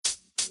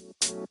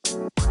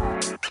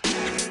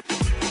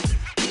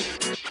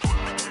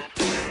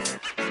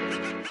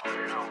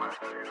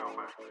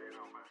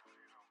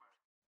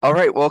All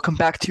right, welcome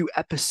back to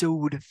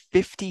episode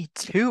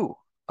 52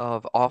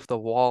 of Off the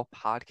Wall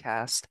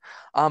podcast.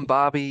 I'm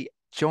Bobby,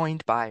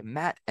 joined by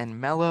Matt and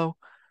Mello.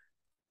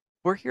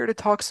 We're here to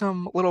talk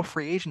some little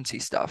free agency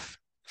stuff.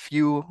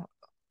 Few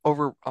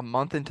over a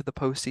month into the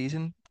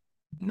postseason.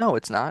 No,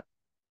 it's not.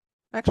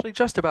 Actually,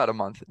 just about a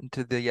month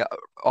into the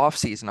off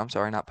season. I'm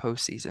sorry, not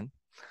postseason.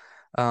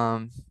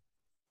 Um,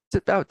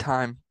 it's about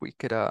time we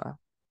could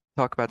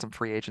talk about some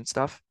free agent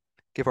stuff,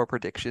 give our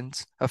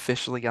predictions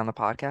officially on the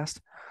podcast.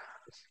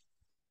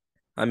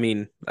 I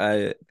mean,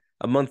 a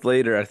month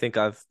later, I think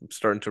I'm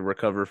starting to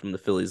recover from the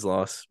Phillies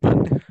loss,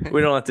 but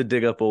we don't have to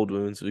dig up old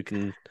wounds. We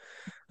can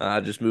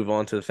just move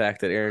on to the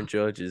fact that Aaron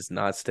Judge is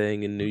not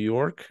staying in New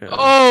York.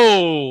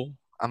 Oh,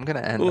 I'm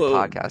gonna end the Whoa.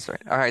 podcast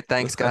right. All right,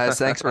 thanks guys.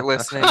 Thanks for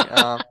listening.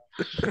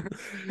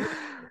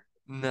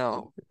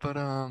 No, but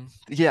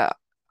yeah,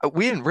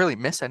 we didn't really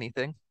miss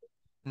anything.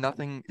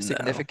 Nothing No.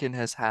 significant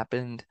has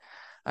happened.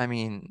 I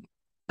mean,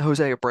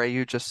 Jose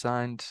Abreu just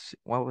signed,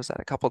 what was that,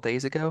 a couple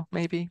days ago,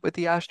 maybe, with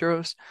the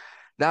Astros.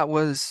 That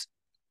was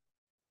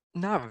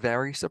not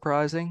very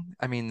surprising.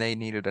 I mean, they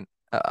needed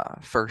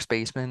a first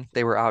baseman.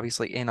 They were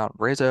obviously in on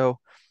Rizzo,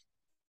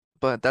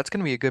 but that's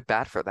gonna be a good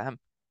bat for them.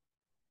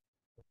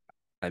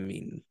 I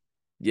mean,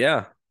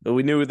 yeah, but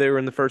we knew they were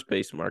in the first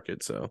base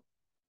market, so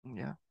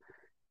Yeah.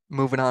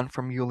 Moving on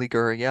from Yuli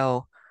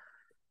Gurriel.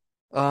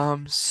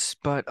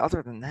 But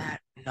other than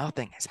that,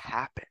 nothing has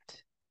happened.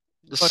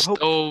 the But hope,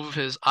 stove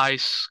is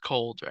ice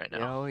cold right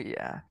now. oh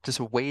yeah, just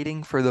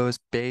waiting for those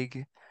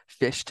big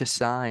fish to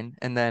sign,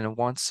 and then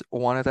once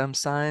one of them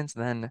signs,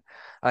 then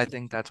I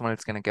think that's when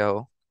it's gonna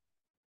go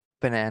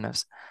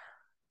bananas.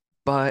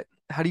 But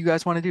how do you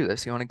guys want to do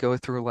this? You want to go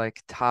through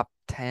like top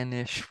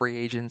 10-ish free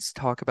agents,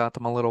 talk about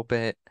them a little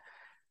bit,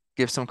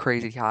 give some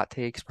crazy hot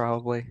takes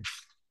probably.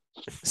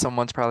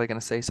 Someone's probably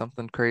gonna say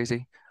something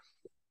crazy.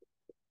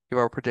 Give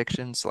our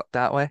predictions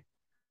that way.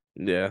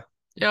 yeah,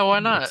 Yeah, why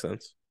makes not?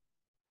 sense.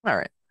 All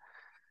right.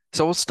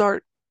 So we'll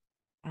start.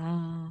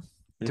 Mm,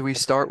 do we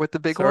start with the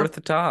big Start one? at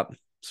the top.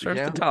 Start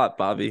at Yeah. the top,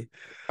 Bobby.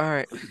 All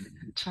right.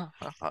 Oh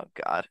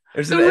God.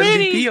 There's an The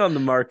reigning, MVP on the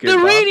the market,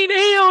 Bob. reigning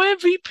AL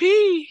MVP,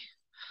 the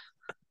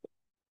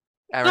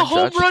Aaron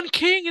home Judge, run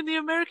king in the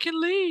American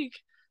League.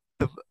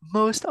 the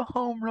most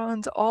home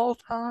runs all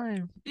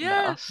time. No,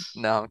 Yes.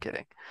 no, I'm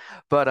kidding.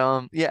 But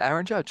yeah,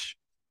 Aaron Judge.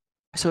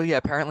 So yeah,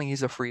 apparently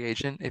he's a free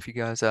agent. If you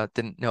guys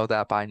didn't know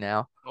that by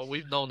now. Well,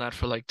 we've known that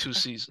for like 2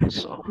 seasons,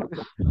 so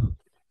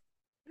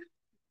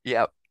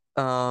Yeah.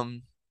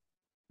 Um,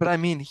 but I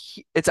mean,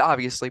 it's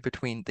obviously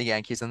between the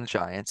Yankees and the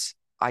Giants.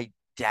 I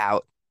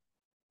doubt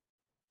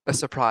a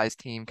surprise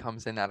team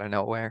comes in out of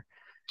nowhere.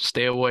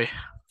 stay away.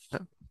 Stay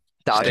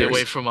away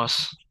Dodgers. from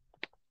us.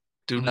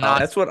 Do No. not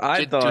That's what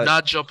I do thought.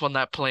 not jump on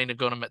that plane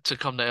to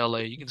come to LA.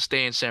 You can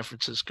stay in San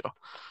Francisco.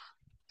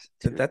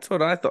 Dude. That's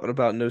what I thought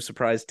about no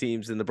surprise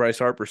teams in the Bryce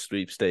Harper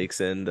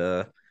sweepstakes, and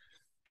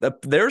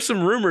there are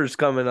some rumors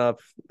coming up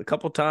a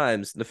couple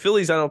times. The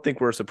Phillies, I don't think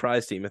were a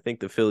surprise team. I think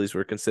the Phillies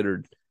were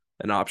considered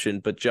an option,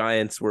 but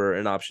Giants were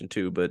an option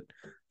too. But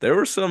there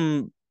were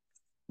some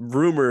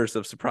rumors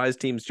of surprise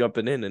teams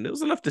jumping in, and it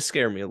was enough to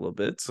scare me a little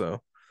bit.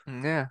 So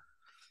Yeah.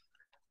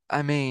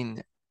 I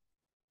mean,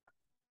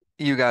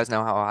 you guys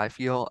know how I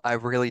feel. I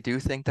really do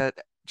think that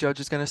Judge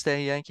is going to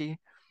stay a Yankee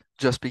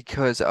just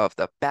because of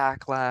the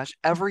backlash,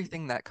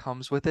 everything that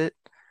comes with it.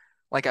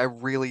 Like, I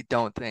really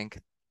don't think,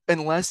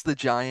 unless the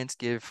Giants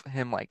give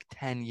him like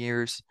 10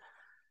 years,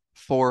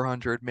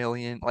 400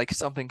 million, like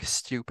something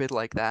stupid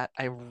like that,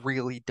 I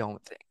really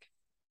don't think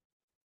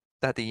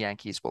that the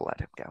Yankees will let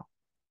him go.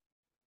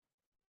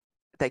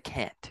 They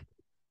can't.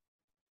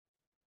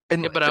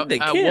 And Yeah, but they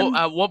at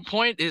what can.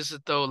 point is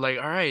it though? Like,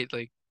 all right,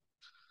 like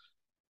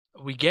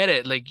we get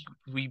it. Like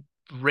we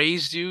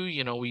raised you,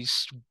 we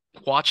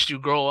watched you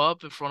grow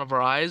up in front of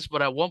our eyes.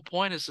 But at one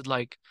point, is it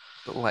like,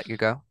 let you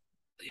go.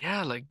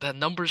 yeah, like that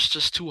number's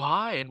just too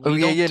high, and Oh,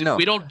 yeah, yeah, no.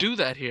 we don't do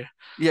that here.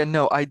 Yeah,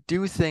 no, I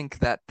do think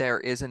that there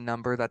is a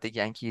number that the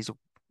Yankees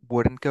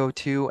wouldn't go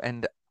to,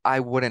 and I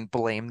wouldn't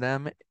blame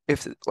them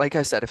if, like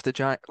I said, if the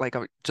Giant, like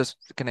I'm just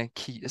gonna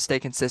stay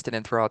consistent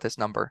and throw out this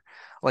number.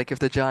 Like if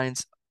the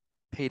Giants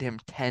paid him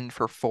 10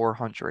 for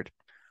 400,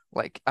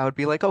 like I would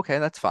be like, okay,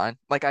 that's fine.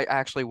 Like I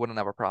actually wouldn't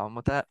have a problem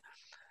with that.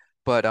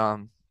 But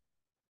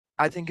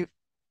I think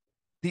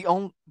the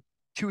only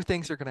two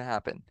things are gonna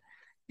happen.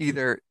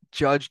 Either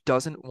Judge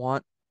doesn't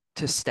want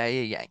to stay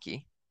a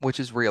Yankee, which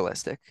is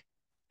realistic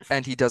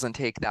and he doesn't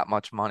take that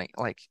much money,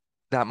 like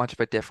that much of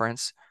a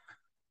difference,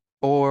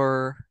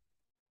 or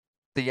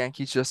the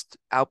Yankees just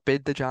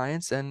outbid the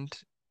Giants and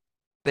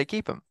they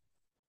keep him.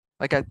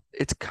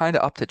 It's kind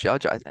of up to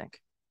Judge, I think,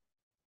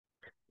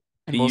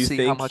 and Do we'll you see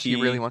how think much he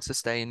really wants to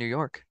stay in New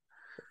York.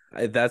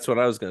 That's what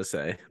I was gonna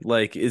say.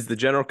 Like, is the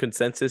general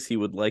consensus he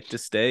would like to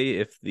stay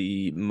if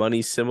the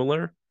money's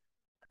similar?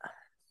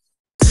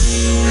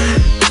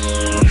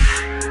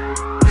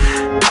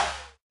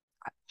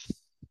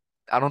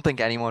 I don't think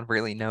anyone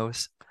really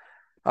knows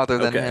other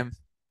than Okay. him.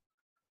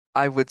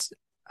 I would.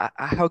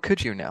 How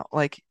could you know?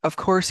 Like, of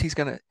course he's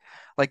gonna.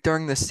 Like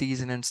during the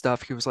season and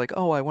stuff, he was like,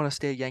 "Oh, I want to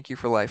stay a Yankee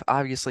for life."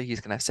 Obviously,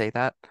 he's gonna say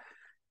that.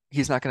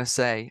 He's not gonna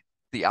say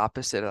the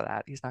opposite of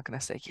that. He's not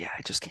gonna say, "Yeah,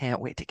 I just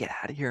can't wait to get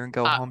out of here and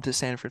go I home to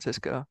San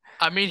Francisco."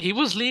 I mean, he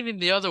was leaning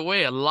the other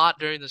way a lot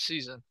during the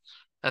season.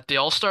 At the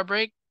All-Star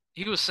break,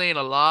 he was saying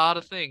a lot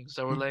of things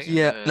that were like,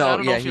 Yeah, I no,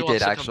 don't know yeah, if he he did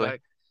wants to come actually.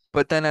 back.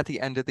 But then at the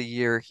end of the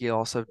year, he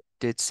also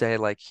did say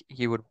like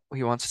he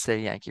wants to stay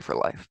a Yankee for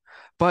life.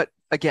 But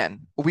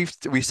again, we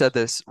said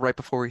this right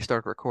before we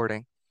started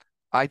recording.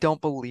 I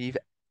don't believe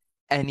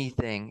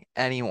anything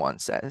anyone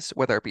says,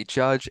 whether it be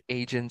judge,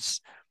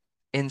 agents,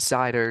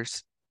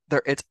 insiders.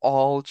 It's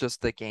all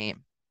just the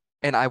game.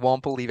 And I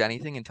won't believe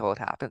anything until it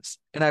happens.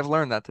 And I've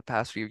learned that the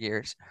past few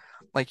years,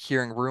 like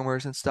hearing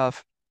rumors and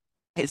stuff,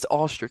 it's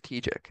all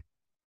strategic.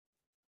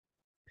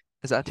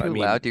 Is that I too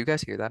loud? mean, Do you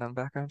guys hear that on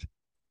the background?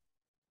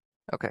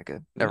 Okay,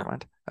 good. Never no,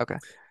 mind. Okay.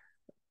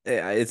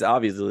 it's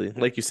obviously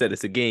like you said,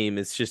 it's a game.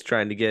 It's just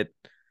trying to get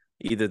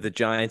either the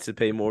Giants to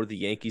pay more, the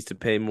Yankees to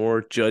pay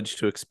more, Judge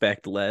to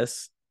expect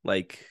less.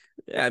 Like,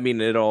 I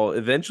mean, it all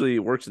eventually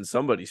works in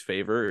somebody's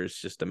favor. It's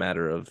just a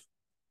matter of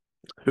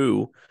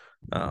who.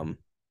 Um,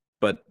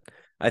 but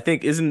I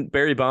think isn't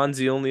Barry Bonds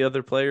the only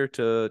other player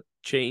to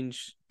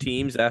change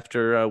teams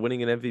after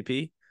winning an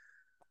MVP?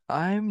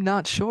 I'm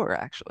not sure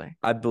actually.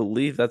 I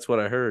believe that's what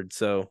I heard.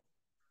 So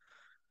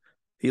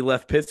he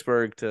left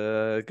Pittsburgh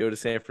to go to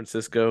San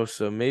Francisco.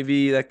 So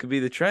maybe that could be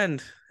the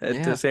trend.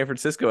 Head to Yeah. San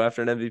Francisco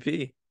after an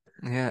MVP.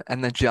 Yeah.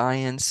 And the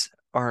Giants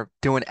are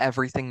doing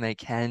everything they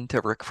can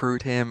to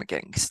recruit him,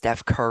 getting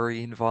Steph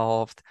Curry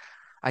involved.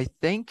 I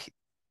think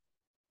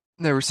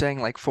they were saying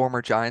like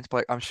former Giants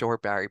player. I'm sure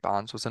Barry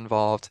Bonds was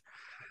involved.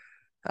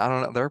 I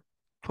don't know. They're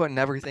putting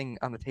everything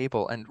on the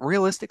table. And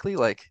realistically,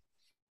 like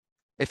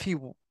if he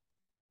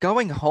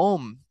going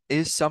home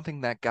is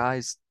something that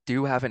guys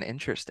do have an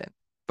interest in.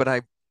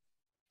 But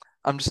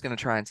I'm just gonna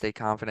try and stay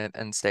confident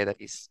and say that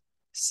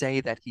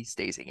he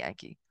stays a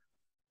Yankee.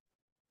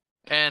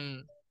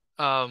 And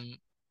um,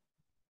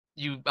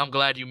 I'm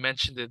glad you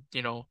mentioned it.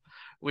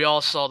 We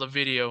all saw the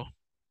video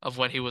of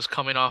when he was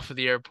coming off of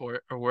the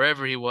airport or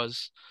wherever he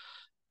was,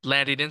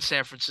 landing in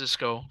San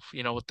Francisco,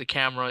 with the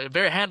camera. It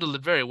very handled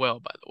it very well,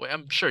 by the way.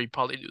 I'm sure he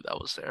probably knew that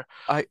was there.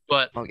 I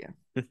But oh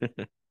yeah.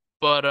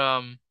 but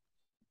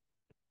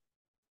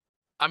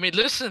I mean,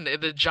 listen,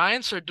 the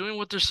Giants are doing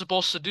what they're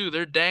supposed to do.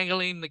 They're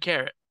dangling the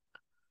carrot.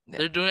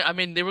 Yeah. I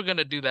mean, they were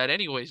gonna do that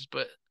anyways,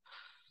 but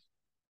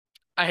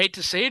I hate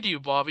to say it to you,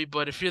 Bobby,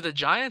 but if you're the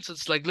Giants,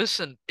 it's like,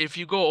 listen, if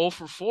you go 0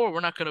 for 4, we're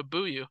not gonna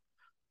boo you.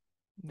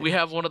 We Yeah.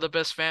 have one of the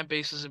best fan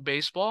bases in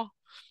baseball.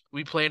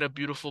 We play in a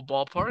beautiful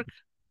ballpark,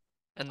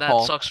 and that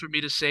Home. sucks for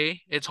me to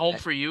say. It's home Eh,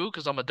 for you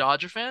because I'm a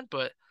Dodger fan,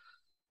 but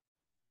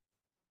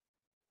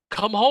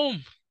come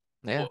home.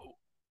 Yeah.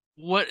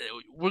 What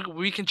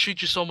we can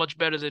treat you so much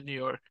better than New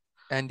York.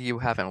 And you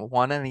haven't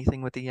won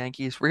anything with the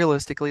Yankees.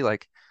 Realistically,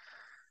 like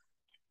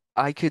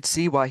I could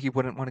see why he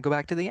wouldn't want to go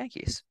back to the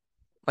Yankees.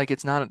 Like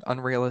it's not an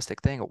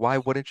unrealistic thing. Why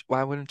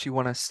wouldn't you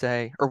want to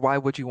stay or why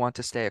would you want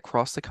to stay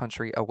across the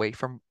country away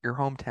from your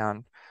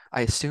hometown?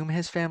 I assume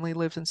his family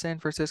lives in San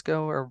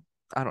Francisco or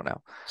I don't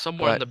know.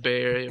 Somewhere in But the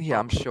Bay Area, yeah,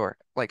 I'm probably. sure.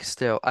 Like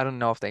still, I don't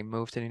know if they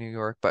moved to New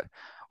York, but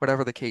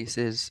whatever the case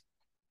is,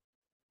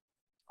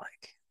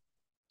 like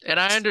And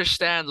I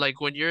understand, like,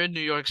 when you're in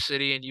New York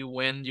City and you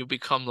win, you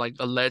become like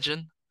a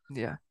legend.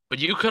 yeah. But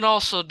you can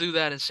also do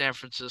that in San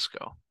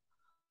Francisco.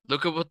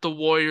 Look at what the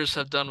Warriors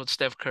have done with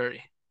Steph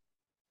Curry.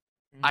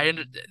 I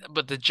under, Mm.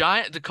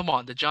 but come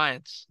on, the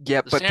Giants,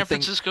 Yeah, the but the San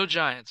thing Francisco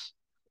Giants.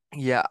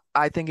 yeah,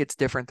 I think it's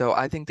different though.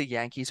 I think the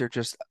Yankees are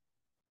just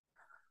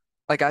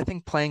like I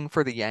think playing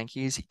for the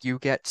Yankees, you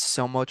get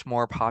so much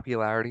more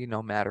popularity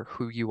no matter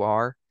who you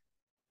are.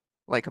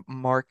 Like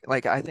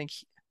I think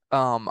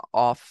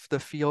off the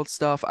field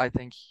stuff, I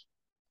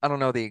don't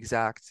know the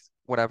exact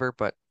whatever,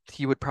 but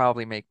he would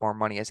probably make more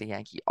money as a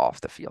Yankee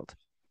off the field,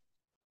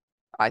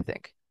 I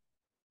think.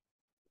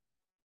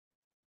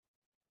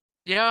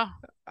 Yeah,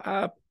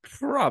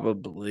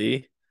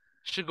 Probably.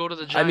 should go to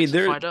the I mean, Giants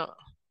and find out.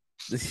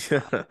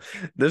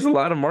 there's a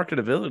lot of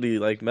marketability.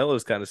 Like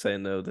Melo's kind of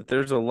saying though that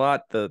there's a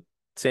lot that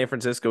San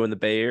Francisco and the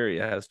Bay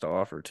Area has to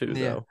offer too,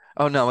 Yeah. though.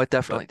 Oh no, it But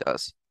definitely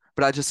does.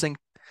 But I just think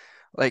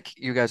like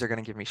you guys are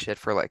gonna give me shit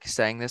for like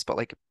saying this, but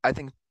like I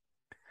think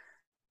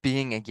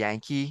being a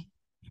Yankee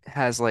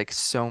has like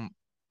so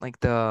like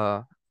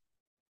the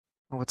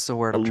what's the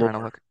word I'm trying to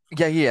allure. look?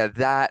 Yeah, yeah,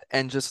 that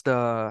and just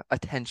the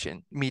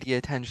attention, media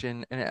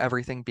attention and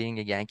everything being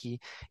a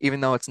Yankee,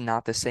 even though it's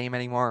not the same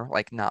anymore,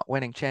 like not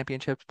winning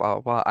championships, blah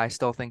blah blah. I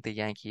still think the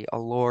Yankee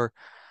allure,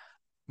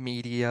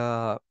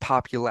 media,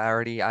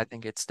 popularity, I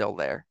think it's still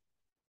there.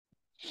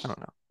 I don't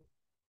know.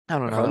 I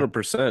don't know though.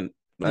 100%.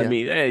 I Yeah.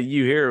 mean,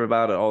 you hear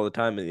about it all the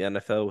time in the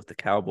NFL with the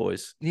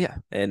Cowboys, Yeah.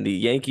 and the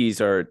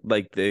Yankees are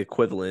like the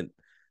equivalent.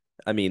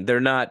 I mean, they're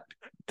not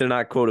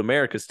quote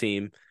America's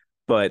team,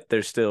 but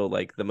they're still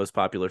like the most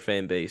popular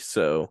fan base.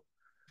 So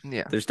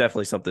Yeah. there's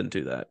definitely something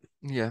to that.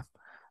 Yeah.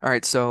 All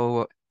right,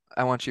 so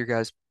I want your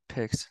guys'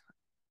 picks.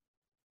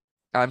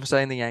 I'm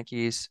saying the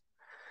Yankees.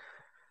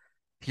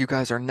 You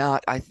guys are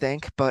not, I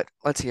think, but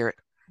let's hear it.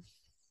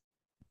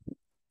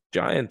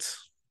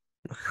 Giants.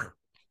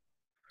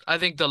 I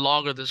think the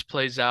longer this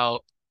plays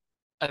out,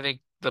 I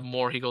think the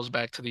more he goes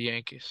back to the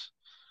Yankees.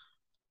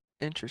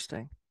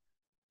 Interesting.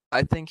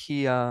 I think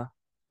he I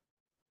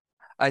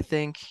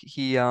think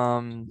he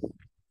what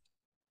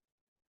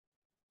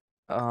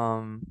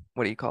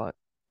do you call it?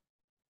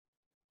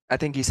 I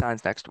think he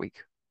signs next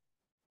week.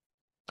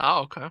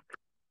 Oh, okay.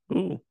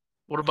 Ooh.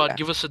 What about Yeah.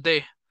 give us a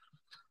day?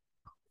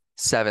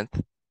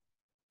 7th,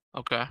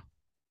 Okay.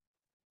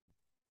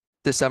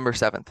 December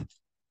 7th.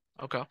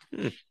 Okay.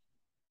 Hmm.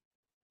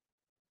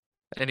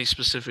 Any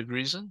specific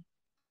reason?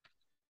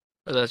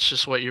 Or that's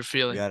just what you're We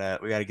feeling? got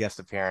a guest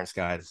appearance,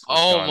 guys.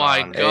 What's Oh going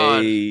my on?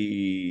 God.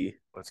 Hey.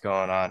 What's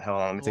going on?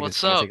 Hold on,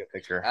 What's let me up? take a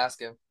picture.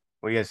 Ask him.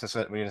 What are you guys what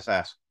are you gonna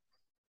ask?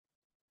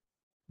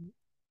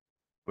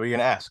 What are you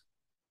gonna ask?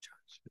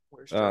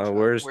 Where's Judge going?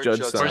 Where's Judge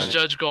Where's signing?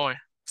 Judge going?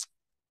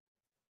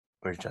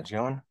 Where's Judge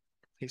going?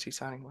 Who's he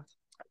signing with?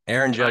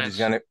 Aaron Judge is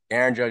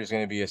Giants.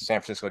 gonna be a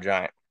San Francisco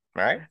Giant.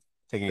 All right?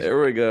 Take it easy.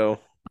 There we go.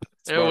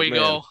 There Smart we man.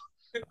 go.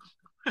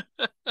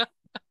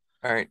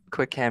 All right,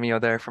 quick cameo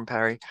there from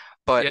Perry.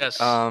 But Yes.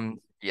 yeah,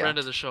 Friend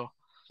of the show.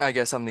 I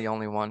guess I'm the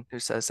only one who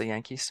says the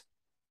Yankees.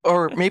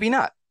 Or maybe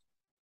not.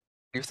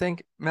 You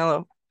think,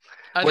 Mello?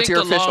 I What's think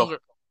your the official? longer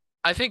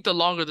I think the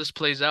longer this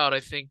plays out, I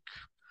think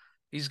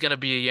he's gonna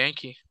be a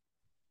Yankee.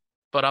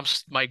 But I'm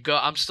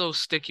still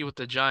sticky with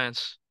the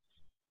Giants.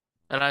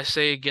 And I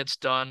say it gets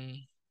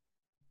done.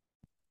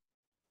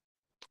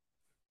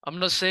 I'm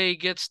gonna say it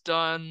gets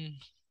done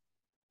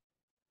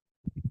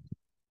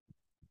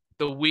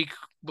the week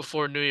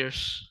before New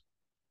Year's.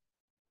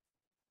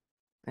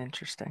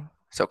 Interesting.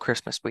 So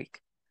Christmas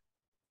week,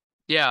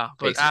 Yeah,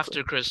 but basically.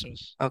 after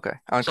Christmas. Okay.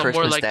 On So more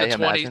Christmas like the Day, 20th.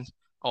 imagine.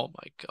 Oh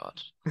my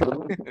God.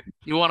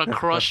 You want to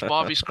crush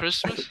Bobby's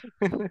Christmas?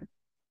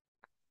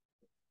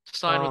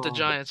 Sign with the Oh,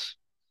 Giants.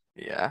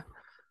 yeah.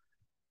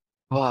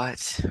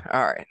 But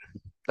all right.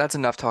 That's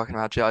enough talking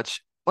about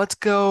Judge. Let's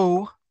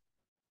go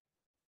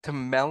to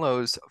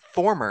Melo's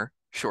former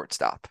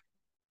shortstop.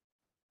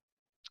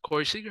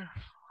 Corey Seager.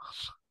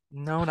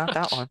 No, not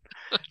that one.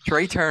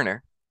 Trey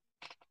Turner.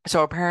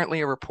 So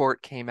apparently a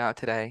report came out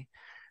today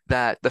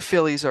that the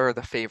Phillies are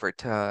the favorite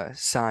to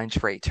sign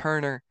Trey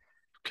Turner.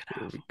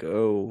 Here we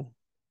go.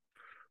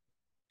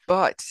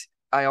 But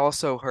I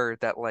also heard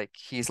that like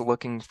he's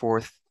looking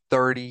for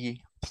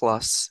 30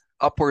 plus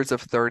upwards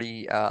of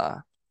 30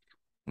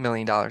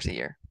 million dollars a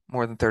year.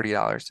 More than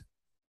 $30.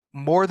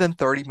 More than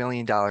 $30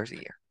 million a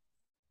year.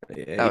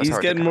 Yeah, That was he's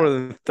hard to getting come more out.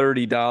 than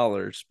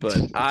 $30, but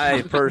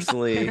I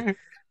personally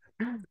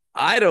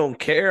I don't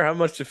care how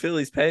much the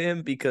Phillies pay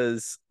him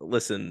because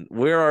listen,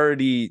 we're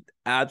already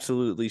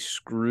absolutely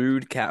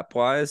screwed cap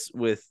wise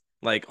with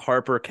like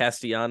Harper,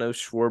 Castellanos,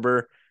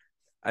 Schwarber.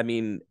 I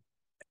mean,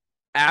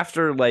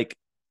 after like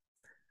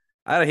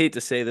I hate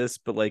to say this,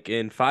 but like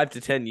in 5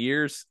 to 10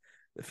 years,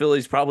 the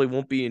Phillies probably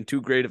won't be in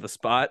too great of a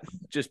spot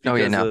just Oh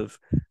yeah, because no. of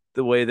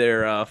the way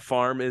their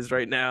farm is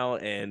right now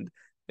and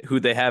who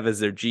they have as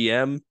their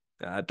GM,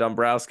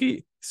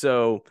 Dombrowski.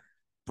 So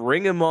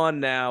bring him on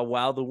now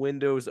while the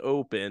window's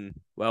open.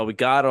 While we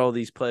got all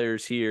these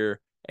players here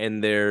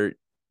and they're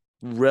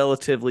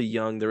relatively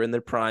young, they're in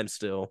their prime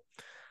still.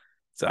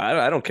 So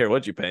I don't care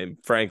what you pay him,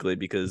 frankly,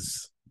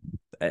 because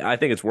I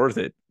think it's worth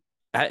it.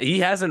 He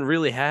hasn't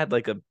really had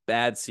like a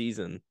bad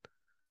season.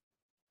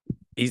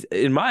 He's,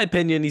 in my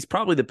opinion, he's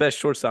probably the best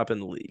shortstop in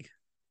the league.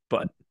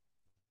 But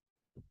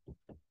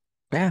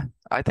Yeah,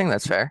 I think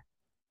that's fair.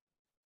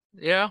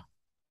 Yeah.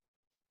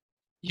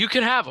 You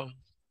can have him.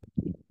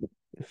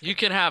 You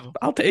can have him.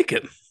 I'll take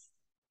him.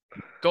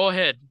 Go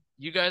ahead.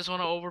 You guys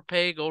want to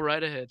overpay? Go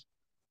right ahead.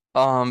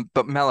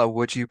 But Melo,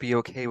 would you be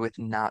okay with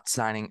not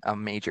signing a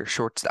major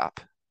shortstop?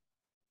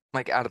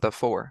 Like out of the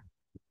four?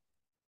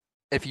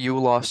 If you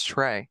lost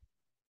Trey,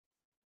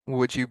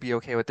 would you be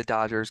okay with the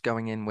Dodgers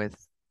going in with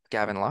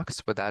Gavin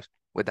Lux?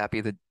 Would that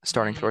be the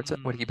starting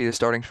shortstop? Would he be the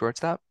starting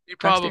shortstop He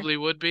next year? probably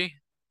would be.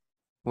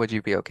 Would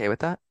you be okay with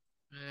that?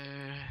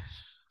 Eh,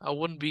 I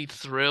wouldn't be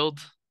thrilled,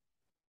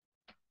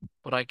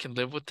 but I can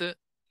live with it.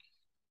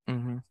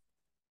 Mm-hmm.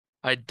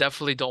 I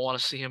definitely don't want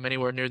to see him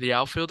anywhere near the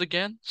outfield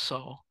again,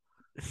 so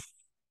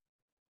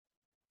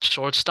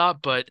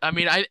shortstop. But I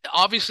mean, I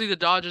obviously the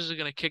Dodgers are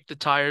gonna kick the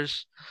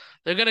tires.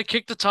 They're gonna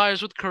kick the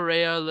tires with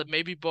Correa,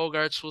 maybe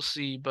Bogarts, we'll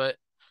see, but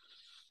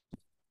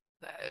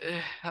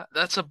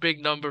that's a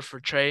big number for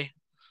Trey.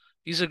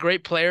 He's a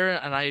great player,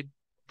 and I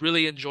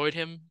really enjoyed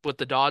him with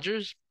the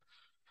Dodgers.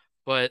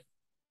 But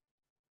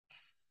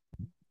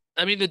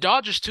I mean, the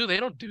Dodgers too, they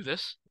don't do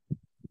this.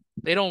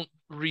 They don't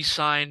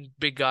re-sign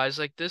big guys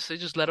like this. They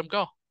just let him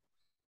go.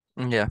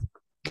 Yeah,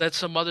 Let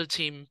some other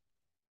team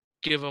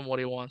give him what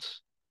he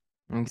wants.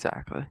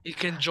 exactly. He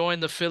can join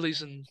the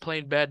Phillies in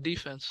playing bad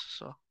defense.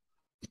 So,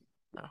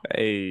 no.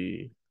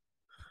 Hey,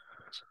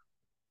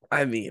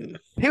 I mean,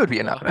 He would be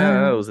enough.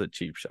 that was a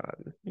cheap shot.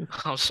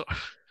 I'm sorry.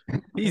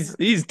 He's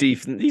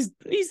decent.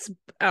 He's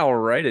all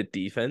right at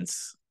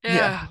defense. Yeah.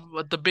 Yeah,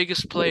 but the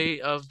biggest play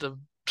of the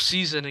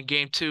season in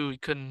game 2, he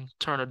couldn't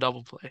turn a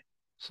double play.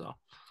 So,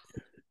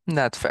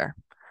 That's fair.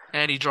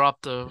 And he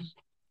dropped a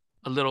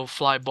little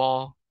fly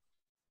ball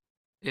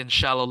in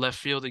shallow left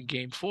field in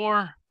game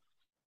 4.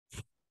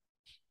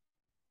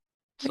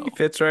 He So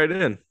fits right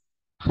in.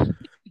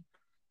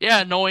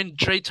 yeah, knowing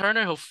Trey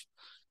Turner,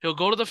 he'll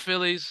go to the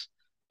Phillies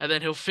and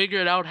then he'll figure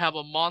it out, have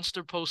a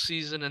monster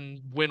postseason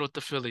and win with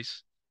the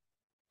Phillies.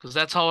 Because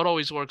that's how it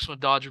always works when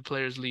Dodger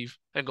players leave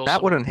and go Matt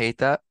somewhere. wouldn't hate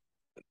that.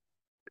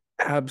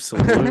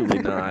 Absolutely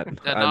not.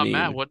 Yeah, I not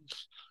Matt. mean, What?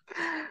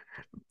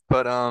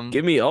 But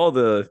give me all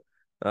the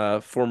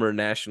former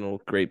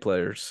national great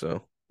players.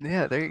 So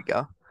yeah, there you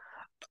go.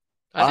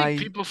 I think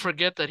I people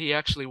forget that he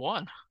actually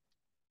won.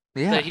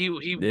 That yeah, he.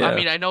 I yeah,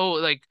 mean, I know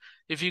like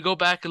if you go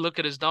back and look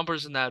at his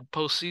numbers in that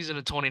postseason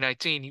in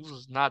 2019, he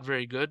was not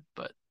very good,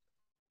 but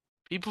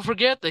people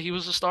forget that he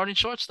was a starting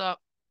shortstop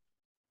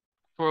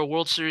for a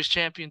World Series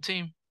champion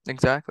team.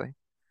 exactly.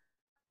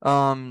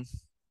 Um,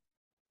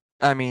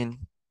 I mean,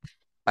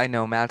 I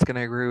know Matt's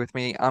gonna agree with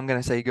me. I'm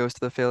gonna say he goes to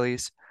the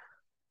Phillies.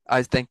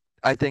 I think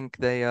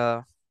they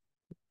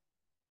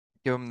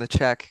give him the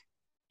check.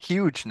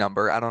 Huge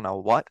number. I don't know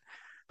what,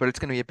 but it's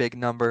gonna be a big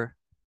number.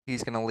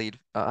 He's gonna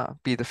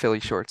be the Philly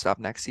shortstop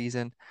next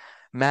season.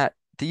 Matt,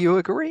 do you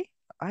agree?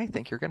 I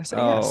think you're gonna say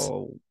yes.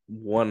 oh,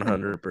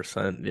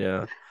 100%.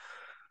 Yeah,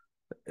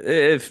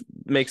 it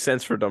makes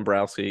sense for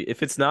Dombrowski.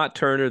 If it's not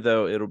Turner,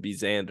 though, it'll be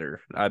Xander.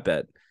 I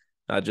bet.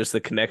 Just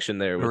the connection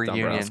there The with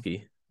reunion.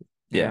 Dombrowski.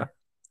 Yeah.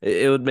 Yeah,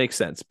 it would make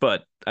sense.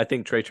 But I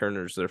think Trey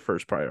Turner's their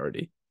first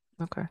priority.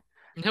 Okay.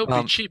 And he'll be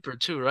Um, cheaper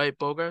too, right,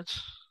 Bogarts?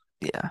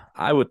 yeah.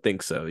 I would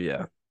think so.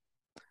 Yeah.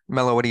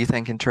 Mello, what do you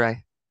think in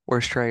Trey?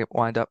 Where's Trey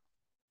wind up?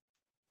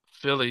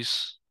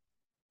 Phillies.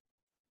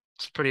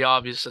 It's pretty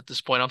obvious at this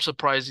point. I'm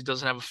surprised he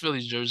doesn't have a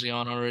Phillies jersey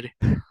on already.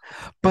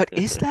 But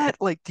is that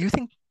like, do you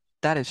think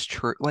that is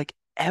true? Like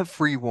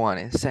everyone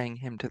is saying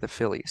him to the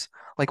Phillies.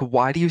 Like,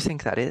 why do you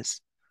think that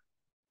is?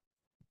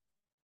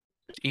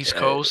 East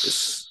Coast.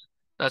 It's-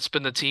 That's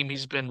been the team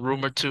he's been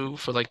rumored to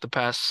for like the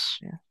past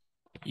Yeah.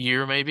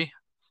 year, maybe.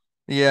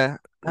 Yeah.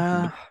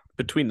 be-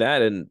 Between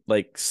that and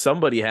like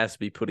somebody has to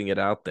be putting it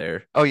out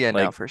there. Oh yeah,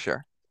 no, Like for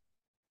sure.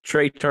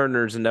 Trey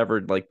Turner's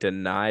never like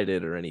denied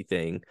it or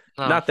anything.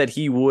 No. Not that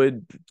he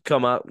would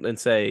come out and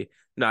say,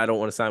 "No, I don't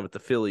want to sign with the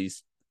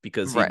Phillies,"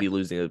 because he'd Right. be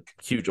losing a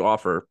huge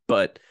offer.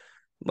 But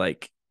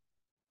like,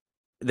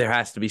 there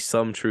has to be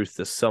some truth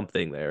to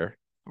something there.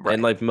 And Right.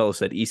 like Melo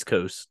said, East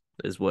Coast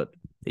is what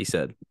he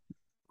said.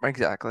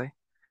 Exactly.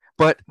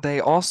 But they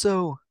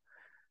also,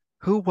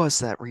 who was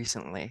that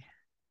recently?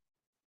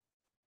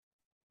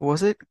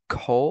 Was it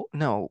Cole?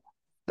 No.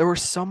 There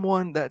was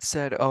someone that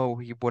said, "Oh,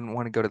 he wouldn't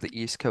want to go to the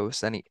East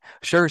Coast." And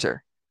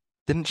Scherzer.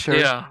 Didn't Scherzer,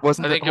 Yeah,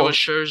 wasn't I the think it was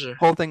Scherzer.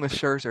 whole thing with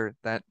Scherzer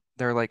that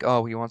they're like,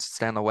 "Oh, he wants to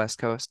stay on the West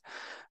Coast."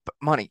 But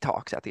money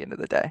talks at the end of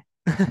the day.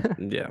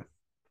 Yeah.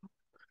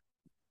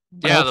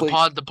 But Yeah,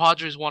 hopefully, the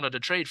Padres wanted to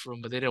trade for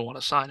him, but they didn't want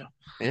to sign him.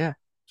 yeah.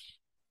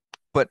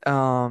 But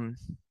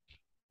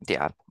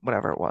yeah,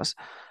 whatever it was.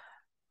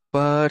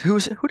 But who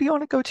do you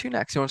want to go to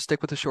next? You want to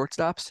stick with the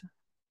shortstops?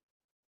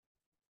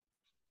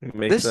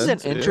 Makes This is an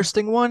sense. Yeah.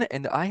 interesting one,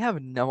 and I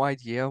have no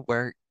idea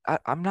where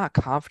I'm not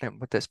confident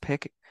with this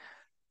pick.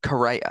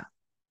 Correa.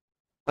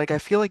 Like I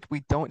feel like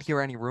we don't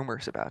hear any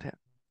rumors about him.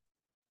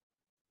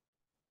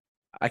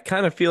 I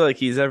kind of feel like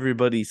he's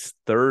everybody's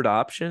third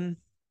option,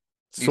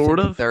 You sort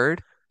think of.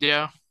 third?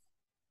 Yeah,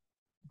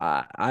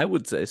 I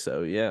would say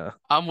so, yeah.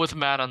 I'm with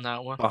Matt on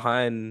that one.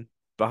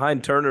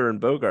 Behind Turner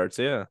and Bogarts,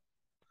 yeah.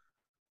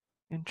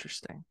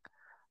 Interesting.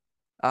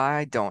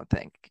 I don't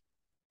think.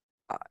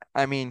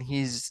 I mean,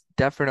 he's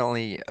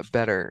definitely a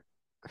better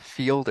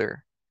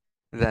fielder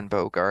than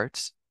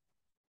Bogarts.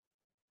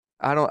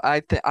 I don't.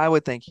 I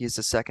would think he's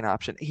the second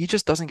option. He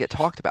just doesn't get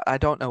talked about. I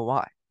don't know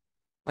why.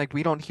 Like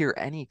we don't hear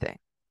anything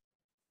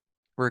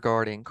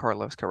regarding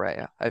Carlos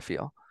Correa, I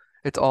feel.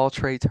 It's all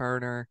Trey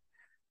Turner.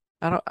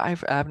 I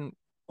haven't,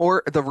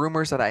 or the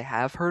rumors that I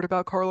have heard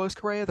about Carlos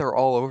Correa, they're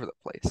all over the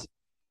place.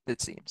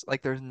 It seems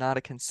like there's not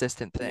a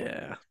consistent thing.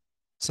 Yeah.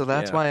 So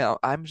that's Yeah. why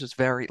I'm just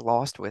very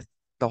lost with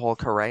the whole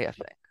Correa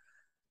thing.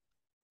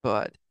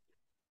 But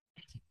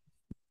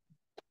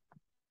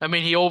I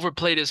mean, he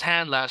overplayed his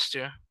hand last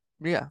year,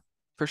 yeah,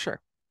 for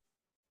sure.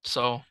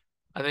 so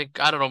I think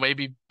I don't know.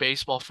 Maybe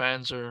baseball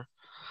fans or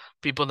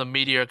people in the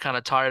media are kind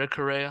of tired of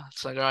Correa.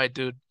 It's like, all right,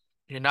 dude,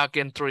 you're not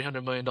getting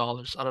 $300 million.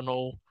 I don't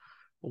know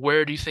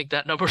where do you think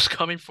that number's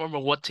coming from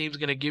or what team's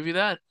gonna give you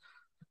that,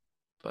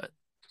 but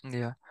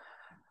Yeah.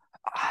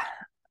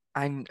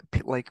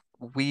 Like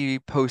we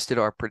posted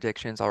our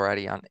predictions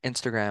already on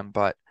Instagram,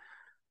 but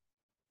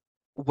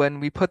when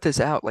we put this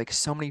out, like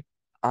so many,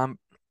 I'm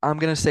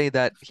gonna say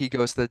that he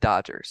goes to the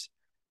Dodgers,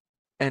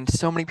 and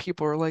so many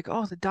people are like,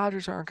 "Oh, the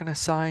Dodgers aren't gonna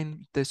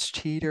sign this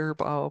cheater,"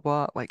 blah blah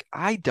blah. Like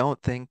I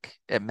don't think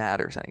it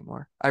matters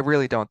anymore. I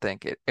really don't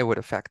think it would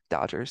affect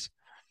Dodgers.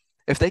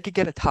 If they could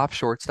get a top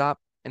shortstop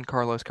in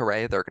Carlos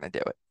Correa, they're gonna do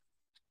it.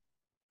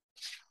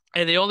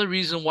 and the only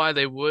reason why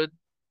they would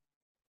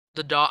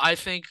I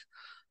think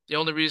the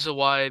only reason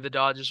why the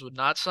Dodgers would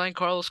not sign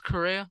Carlos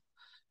Correa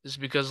is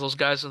because those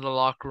guys in the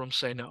locker room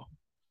say no.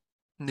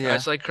 Yeah.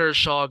 Guys like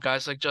Kershaw,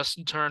 guys like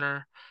Justin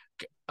Turner.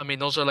 I mean,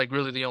 those are like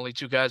really the only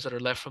two guys that are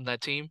left from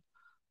that team.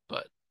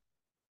 But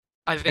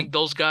I And think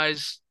those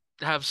guys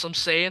have some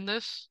say in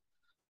this,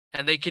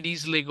 and they could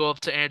easily go up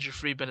to Andrew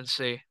Friedman and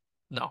say,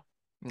 no.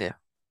 yeah.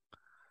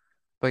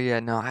 But yeah,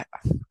 no,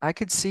 I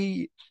could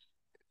see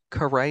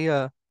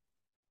Correa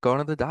going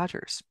to the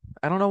Dodgers.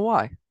 I don't know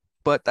why.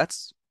 But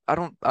that's I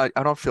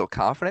don't feel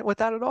confident with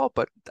that at all,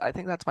 but I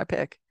think that's my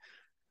pick.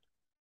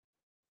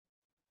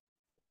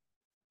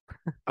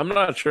 I'm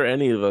not sure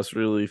any of us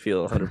really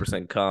feel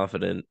 100%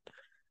 confident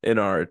in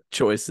our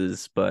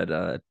choices,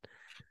 but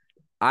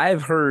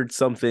I've heard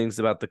some things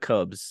about the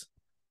Cubs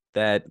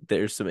that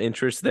there's some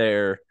interest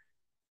there.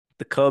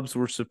 The Cubs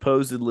were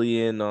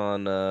supposedly in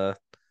on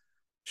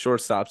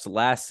shortstops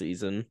last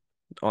season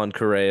on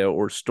Correa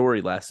or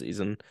Story last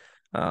season.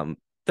 Um,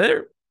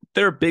 they're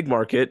they're a big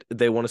market.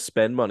 They want to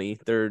spend money.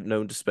 They're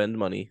known to spend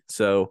money.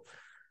 So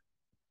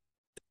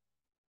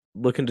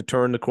looking to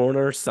turn the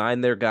corner,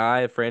 sign their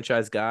guy, a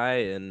franchise guy,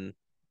 and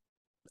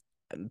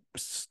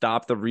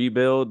stop the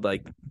rebuild.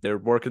 Like they're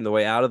working the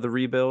way out of the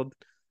rebuild.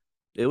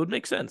 It would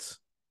make sense.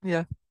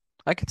 Yeah,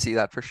 I could see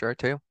that for sure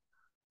too.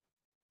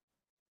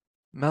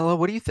 Mello,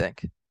 what do you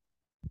think?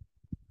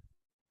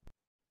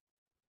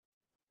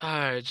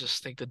 I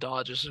just think the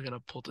Dodgers are gonna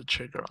pull the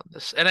trigger on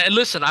this. And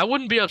listen, I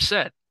wouldn't be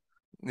upset.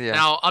 Yeah,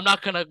 Now, I'm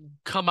not gonna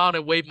come out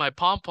and wave my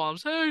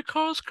pom-poms. Hey,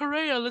 Carlos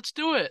Correa, let's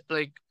do it.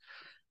 Like,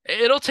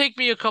 it'll take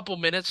me a couple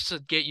minutes to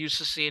get used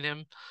to seeing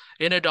him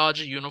in a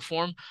Dodger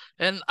uniform.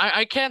 And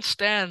I can't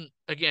stand,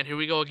 again, here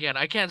we go again.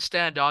 I can't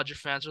stand Dodger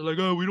fans who are like,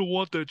 oh, we don't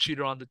want that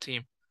cheater on the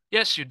team.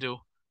 Yes, you do.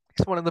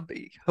 he's one of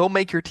he'll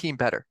make your team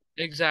better.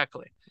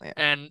 Exactly. Yeah,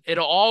 And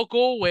it'll all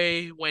go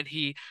away when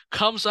he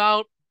comes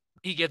out,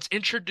 he gets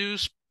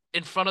introduced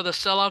in front of the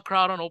sellout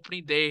crowd on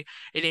opening day,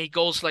 and he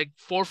goes like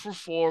 4 for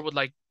 4 with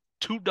like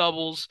two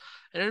doubles.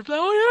 And it's like,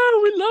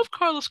 oh yeah, we love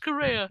Carlos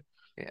Correa.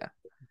 yeah.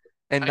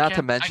 And I not to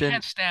can't I mention,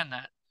 can't stand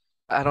that.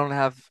 I don't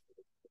have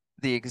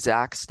the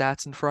exact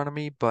stats in front of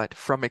me, but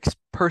from ex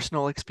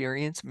personal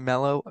experience,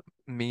 Mello,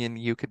 me and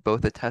you could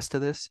both attest to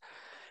this.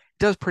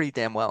 Does pretty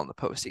damn well in the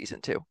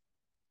postseason too.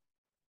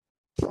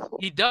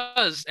 He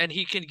does, and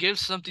he can give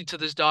something to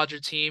this Dodger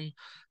team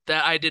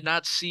that I did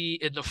not see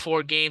in the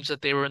 4 games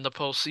that they were in the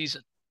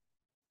postseason.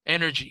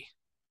 Energy,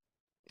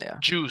 Yeah.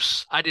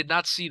 juice. I did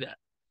not see that.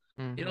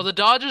 Hmm. The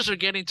Dodgers are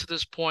getting to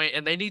this point,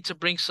 and they need to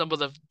bring some of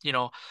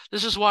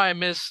this is why I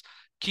miss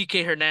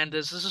Kike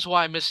Hernandez. This is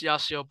why I miss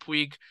Yasiel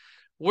Puig.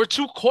 We're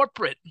too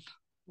corporate.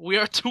 We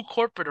are too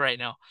corporate right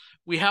now.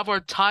 We have our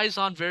ties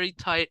on very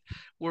tight.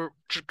 We're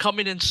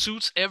coming in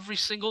suits every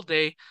single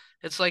day.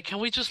 It's like, can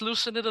we just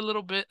loosen it a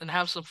little bit and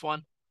have some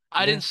fun?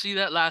 I Yeah. didn't see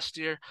that last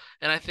year,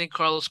 and I think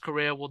Carlos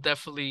Correa will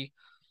definitely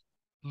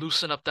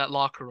loosen up that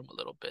locker room a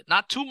little bit.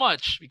 Not too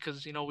much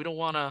because, we don't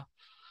want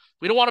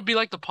to be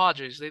like the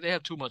Padres. They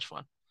have too much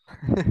fun.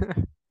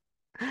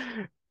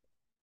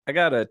 I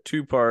got a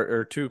two-part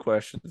or two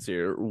questions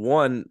here.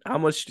 One, how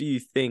much do you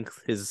think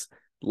his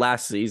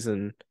last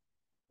season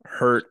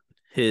hurt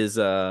his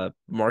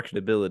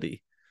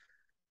marketability?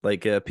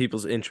 Like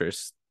people's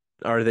interest.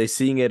 Are they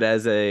seeing it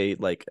as a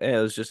like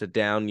it was just a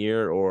down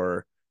year,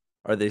 or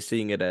are they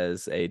seeing it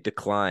as a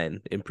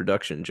decline in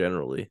production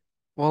generally?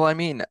 Well, I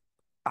mean,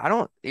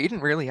 he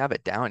didn't really have a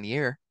down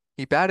year.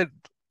 He batted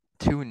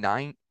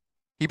 29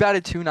 he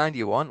batted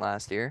 291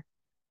 last year.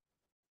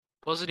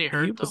 Wasn't he He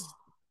hurt though? was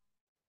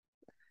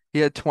He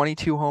had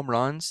 22 home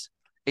runs,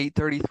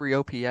 833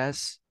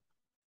 OPS.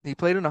 He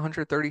played in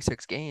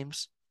 136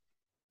 games.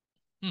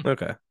 Hmm.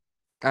 okay.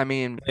 I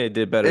mean, They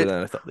did better it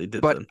than I thought they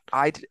did but then.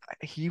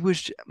 he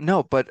was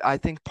no, but I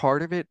think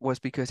part of it was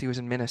because he was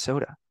in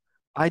Minnesota.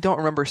 I don't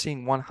remember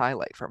seeing one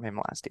highlight from him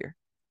last year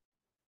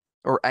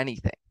or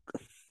anything.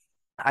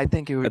 I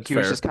think That's he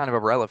was fair. just kind of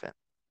irrelevant.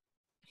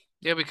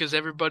 Yeah, because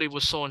everybody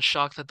was so in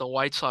shock that the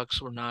White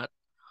Sox were not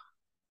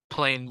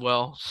playing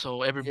well.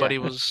 So Yeah, everybody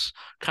was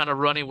kind of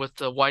running with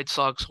the White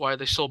Sox. Why are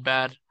they so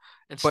bad?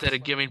 but Instead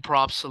of giving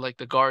props to like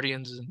the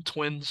Guardians and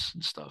Twins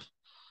and stuff.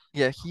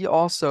 yeah, he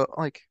also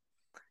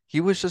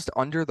he was just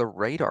under the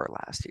radar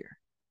last year.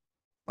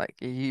 Like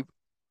he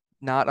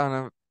not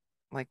on a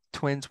like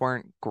Twins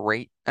weren't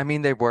great. I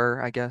mean, they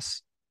were, I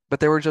guess, but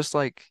they were just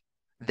like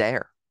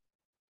there.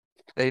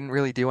 They didn't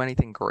really do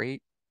anything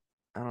great.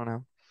 I don't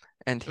know.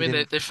 And I he mean, they,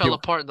 didn't they fell do,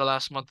 apart in the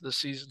last month of the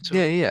season yeah, too.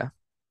 yeah, yeah.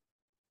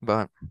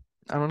 But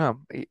I don't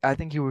know. I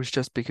think he was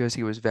just because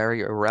he was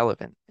very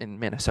irrelevant in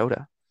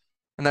Minnesota.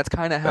 And that's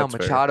kind of how That's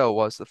fair. Machado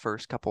was the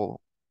first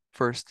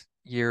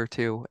year or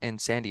two in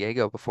San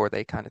Diego before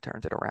they kind of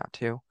turned it around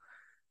too.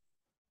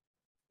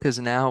 Because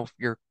now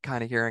you're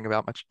kind of hearing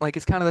about much like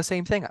it's kind of the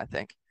same thing, I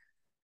think.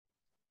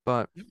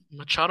 But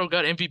Machado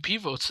got MVP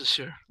votes this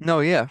year. no,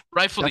 yeah,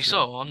 Rightfully definitely.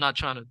 so. I'm not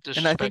trying to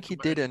And I think disrespect he him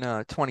or did anything.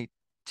 in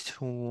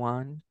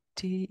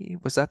 2020.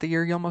 Was that the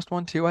year he almost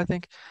won too, I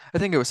think? I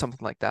think it was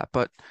something like that.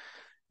 But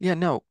yeah,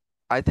 no,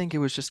 I think it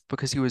was just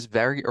because he was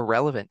very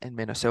irrelevant in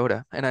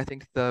Minnesota. And I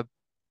think the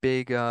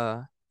big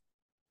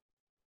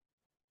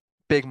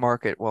big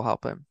market will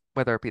help him,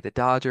 whether it be the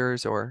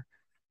Dodgers or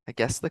I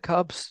guess the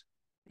Cubs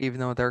even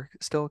though they're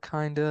still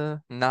kind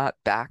of not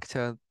back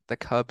to the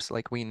Cubs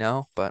like we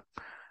know, but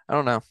I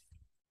don't know.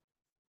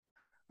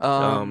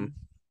 Um,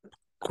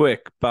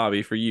 quick,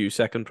 Bobby, for you,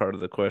 second part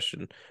of the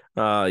question.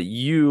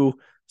 You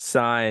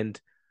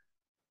signed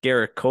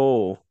Garrett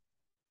Cole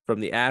from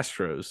the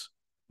Astros.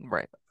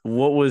 Right.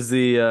 What was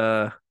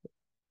the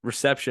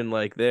reception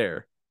like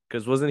there?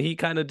 Because wasn't he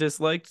kind of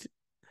disliked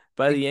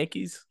by the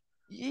Yankees?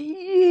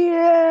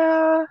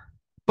 Yeah.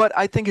 But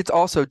I think it's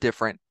also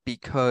different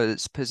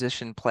because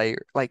position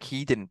player, like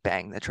he didn't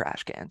bang the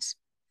trash cans.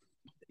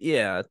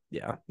 Yeah,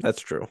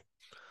 that's true.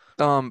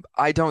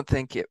 I don't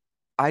think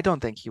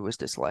he was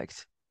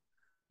disliked.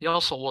 He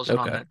also wasn't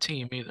on Okay. that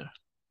team either.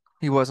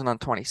 He wasn't on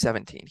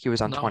 2017. He was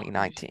on No,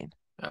 2019.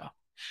 yeah.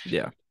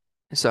 Yeah.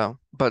 So,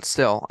 but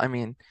still, I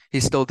mean, he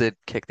still did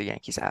kick the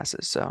Yankees'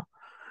 asses. So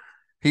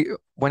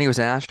when he was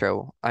an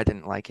Astro, I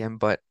didn't like him,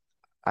 but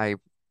I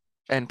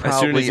and As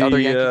soon as probably other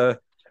he Yankee.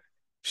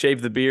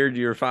 shaved the beard,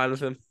 you were fine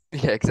with him?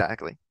 Yeah,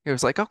 exactly. It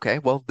was like, okay,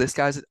 well, this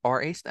guy's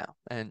our ace now,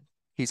 and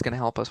he's going to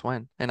help us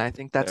win. And I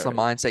think that's All the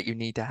right. mindset you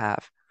need to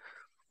have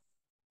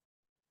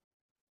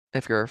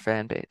if you're a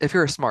fan base, if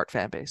you're a smart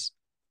fan base.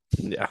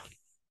 Yeah.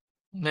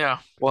 Yeah.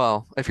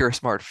 Well, if you're a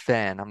smart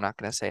fan, I'm not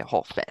going to say a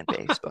whole fan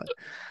base, but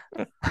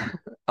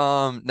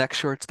next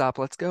shortstop,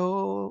 let's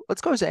go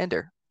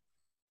Xander.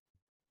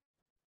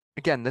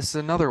 Again, this is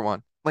another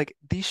one. Like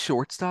these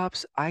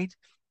shortstops,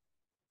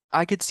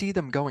 I could see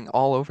them going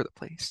all over the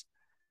place,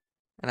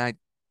 and I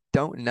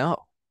don't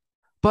know.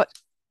 But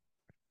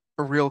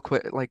real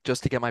quick, like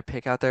just to get my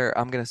pick out there,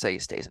 I'm gonna say he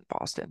stays in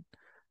Boston.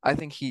 I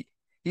think he's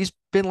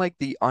been like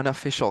the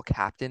unofficial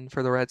captain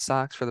for the Red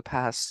Sox for the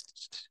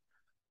past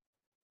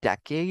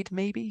decade,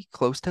 maybe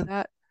close to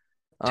that.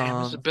 Damn,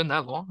 has Um, it been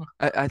that long?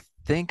 I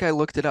think I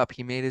looked it up.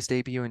 He made his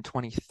debut in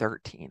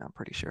 2013, I'm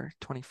pretty sure,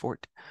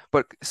 2014.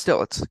 But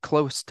still, it's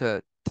close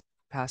to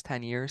past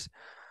 10 years.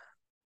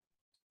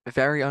 A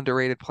very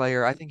underrated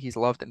player. I think he's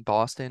loved in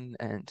Boston,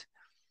 and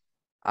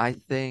I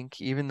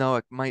think even though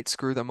it might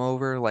screw them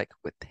over, like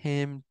with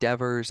him,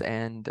 Devers,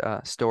 and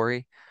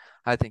Story,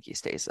 I think he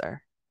stays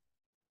there.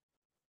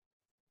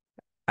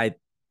 I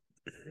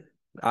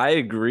I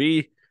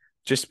agree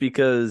just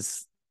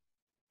because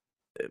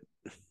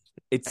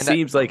it And that,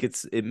 seems like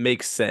it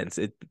makes sense.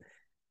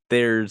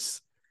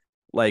 There's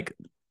like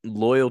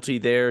loyalty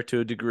there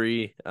to a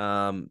degree.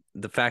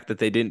 The fact that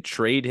they didn't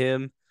trade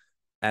him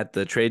at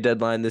the trade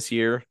deadline this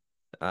year,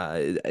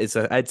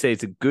 I'd say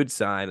it's a good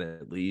sign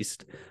at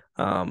least.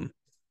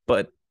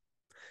 But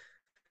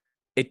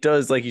it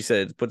does, like you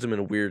said, puts them in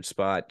a weird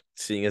spot,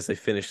 seeing as they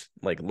finished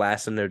like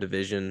last in their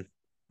division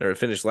or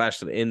finished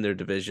last in their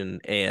division,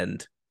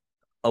 and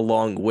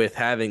along with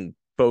having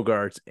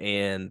Bogarts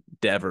and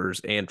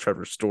Devers and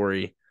Trevor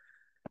Story.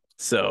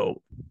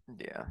 So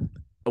yeah,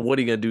 what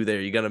are you gonna do there?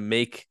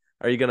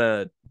 Are you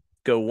gonna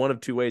go one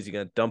of two ways? You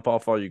gonna dump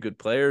off all your good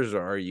players,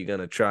 or are you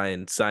gonna try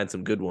and sign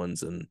some good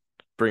ones and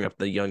bring up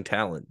the young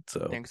talent?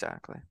 So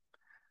exactly.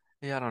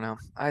 Yeah, I don't know.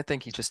 I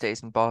think he just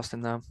stays in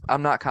Boston, though.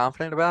 I'm not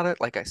confident about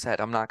it. Like I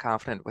said, I'm not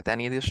confident with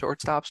any of these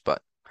shortstops,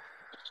 but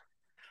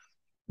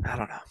I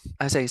don't know.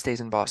 I say he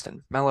stays in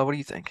Boston. Mello, what do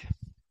you think?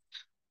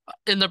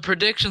 In the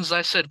predictions,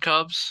 I said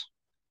Cubs.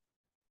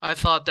 I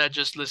thought that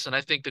just listen,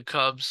 I think the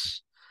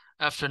Cubs,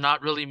 after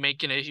not really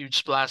making a huge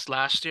splash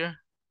last year,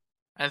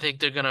 I think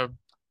they're gonna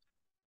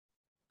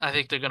I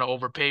think they're gonna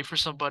overpay for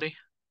somebody.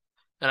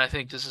 And I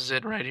think this is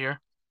it right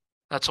here.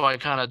 That's why I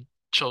kind of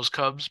chose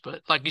Cubs.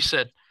 But like you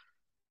said,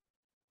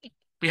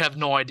 we have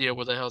no idea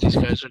where the hell these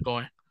guys are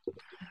going.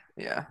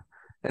 Yeah.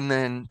 And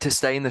then to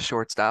stay in the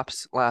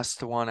shortstops,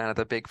 last one out of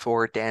the big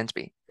four,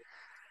 Dansby.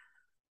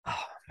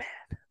 Oh man,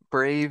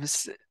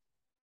 Braves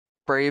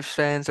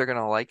fans are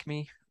gonna like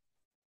me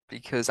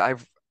because I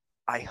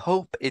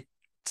hope it's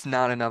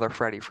not another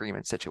Freddie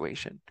Freeman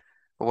situation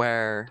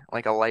where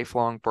like a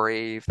lifelong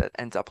Brave that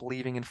ends up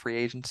leaving in free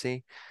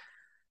agency.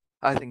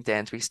 I think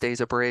Dansby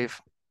stays a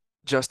Brave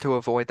just to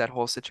avoid that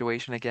whole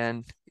situation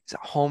again. He's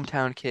a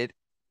hometown kid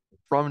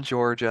from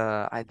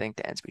Georgia. I think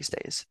Dansby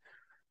stays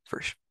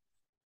for sure.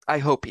 I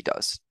hope he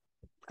does.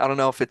 I don't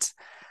know if it's,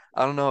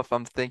 I don't know if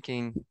I'm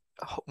thinking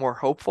more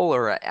hopeful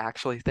or I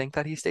actually think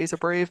that he stays a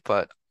Brave,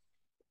 but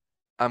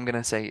I'm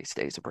gonna say he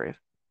stays a Brave.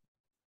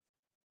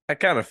 I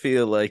kind of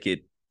feel like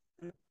it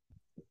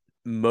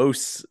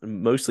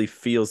mostly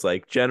feels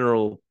like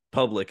general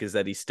public is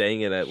that he's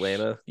staying in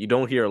Atlanta. You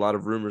don't hear a lot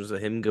of rumors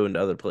of him going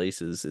to other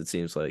places. It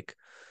seems like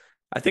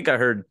I think I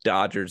heard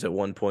Dodgers at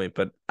one point,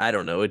 but I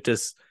don't know.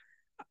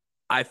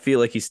 I feel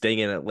like he's staying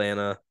in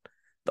Atlanta.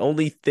 The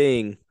only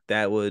thing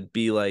that would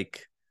be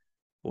like,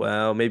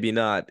 well, maybe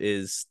not,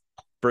 is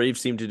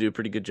Braves seem to do a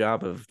pretty good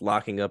job of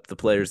locking up the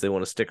players they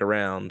want to stick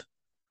around.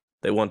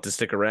 They want to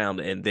stick around,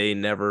 and they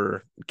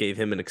never gave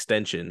him an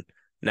extension.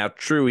 Now,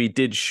 true, he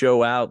did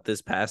show out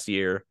this past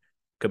year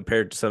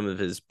compared to some of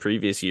his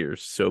previous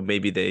years. So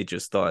maybe they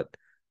just thought,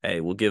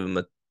 hey, we'll give him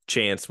a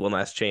chance, one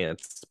last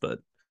chance. But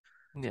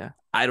Yeah,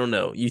 I don't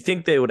know. You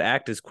think they would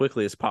act as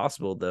quickly as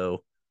possible,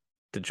 though,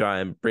 to try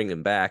and bring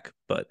him back.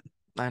 But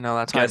I know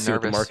that's why gotta I'm see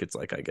what the nervous. market's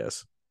like, I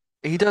guess.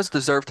 he does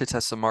deserve to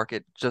test the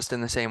market just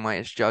in the same way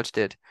as Judge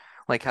did.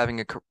 Like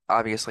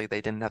obviously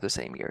they didn't have the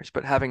same years,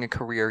 but having a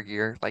career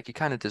year, like you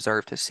kind of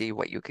deserve to see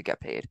what you could get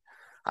paid,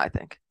 I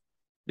think.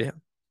 Yeah.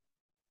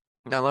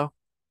 Nello,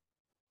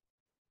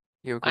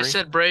 you I agree?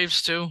 said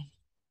Braves too.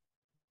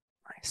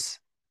 Nice.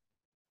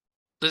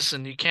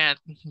 Listen,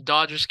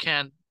 Dodgers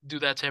can't do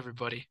that to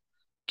everybody.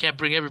 Can't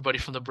bring everybody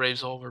from the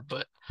Braves over,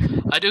 but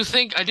I do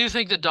think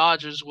the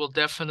Dodgers will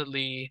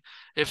definitely,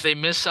 if they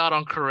miss out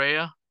on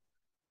Correa,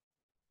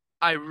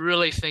 I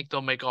really think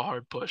they'll make a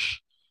hard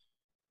push.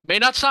 May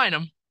not sign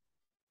him,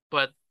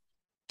 but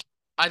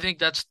I think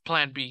that's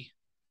plan B.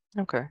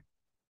 Okay.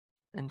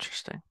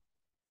 Interesting.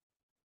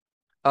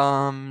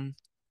 Um,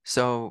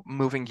 so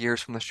moving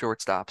gears from the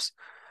shortstops,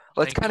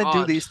 let's Thank kind of do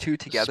God. these two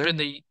together.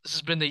 This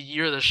has been the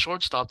year of the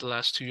shortstop the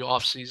last two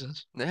off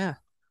seasons. Yeah,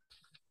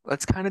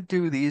 let's kind of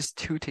do these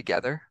two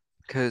together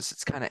because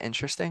it's kind of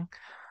interesting.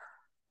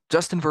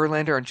 Justin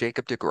Verlander and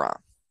Jacob deGrom,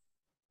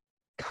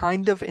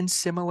 kind of in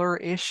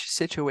similar-ish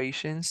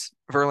situations.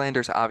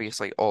 Verlander's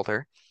obviously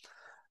older,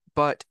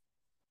 but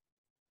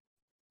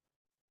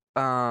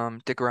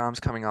deGrom's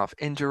coming off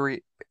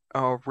injury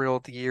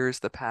riddled years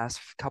the past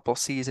couple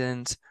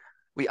seasons.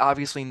 We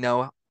obviously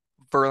know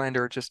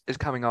Verlander just is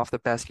coming off the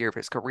best year of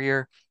his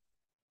career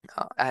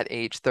at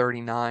age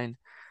 39.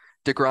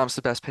 DeGrom's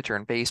the best pitcher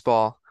in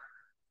baseball.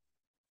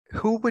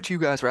 Who would you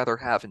guys rather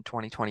have in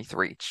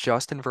 2023,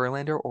 Justin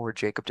Verlander or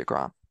Jacob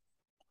deGrom?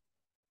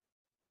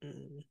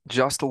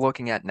 Just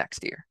looking at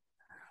next year.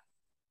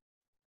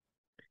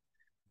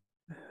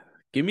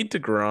 Give me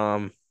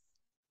DeGrom.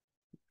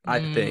 I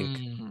think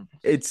Mm,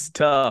 it's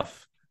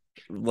tough,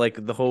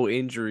 like the whole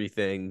injury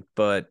thing,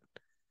 but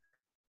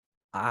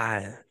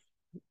I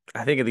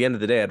I think at the end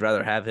of the day, I'd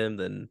rather have him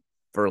than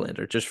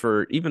Verlander, just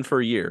for even for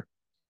a year.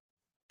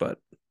 But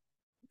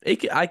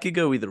I could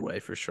go either way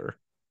for sure.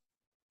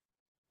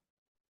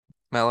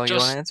 Mello, you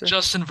want to answer?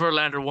 Justin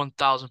Verlander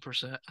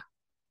 1000%.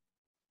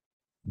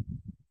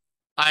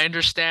 I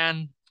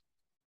understand.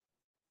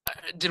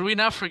 Did we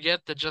not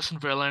forget that Justin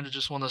Verlander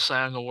just won the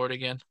Cy Young Award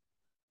again?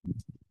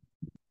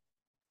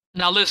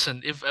 Now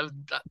listen, if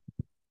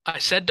I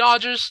said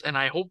Dodgers, and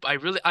I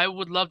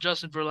would love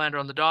Justin Verlander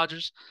on the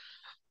Dodgers.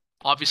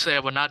 Obviously, I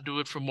would not do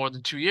it for more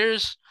than 2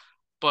 years,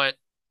 but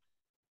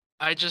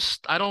I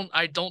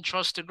don't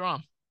trust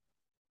DeGrom.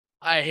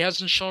 He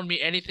hasn't shown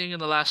me anything in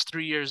the last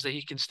 3 years that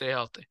he can stay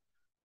healthy.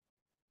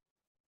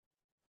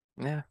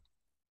 Yeah,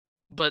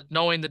 But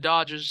knowing the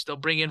Dodgers, they'll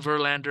bring in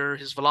Verlander,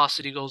 his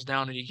velocity goes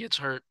down, and he gets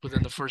hurt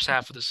within the first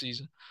half of the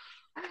season.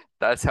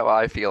 that's how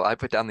I feel. I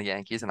put down the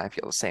Yankees and I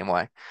feel the same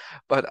way.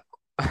 But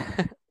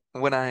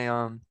when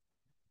I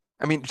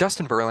mean,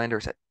 Justin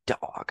Verlander's a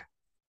dog.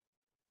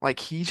 Like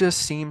he just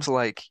seems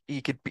like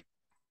he could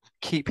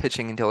keep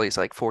pitching until he's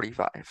like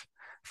 45,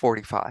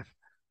 45.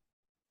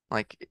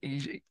 Like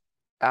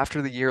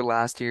after the year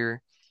last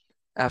year,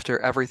 after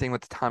everything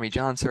with the Tommy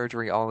John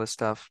surgery, all this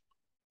stuff,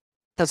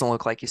 doesn't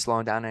look like he's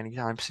slowing down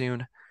anytime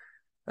soon.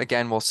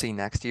 Again, we'll see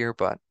next year,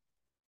 but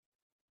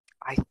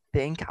I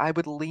think I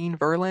would lean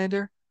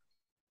Verlander.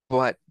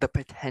 But the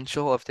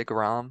potential of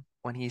DeGrom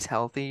when he's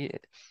healthy,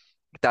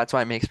 that's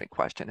why it makes me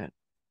question it.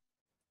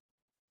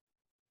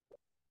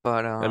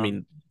 But I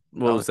mean,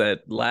 what oh was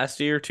that last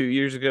year, 2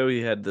 years ago?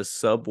 He had the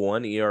sub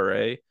 1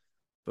 ERA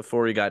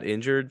before he got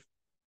injured.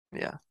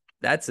 yeah,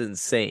 That's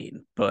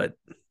insane. But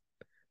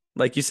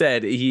like you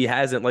said, he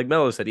hasn't, like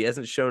Melo said, he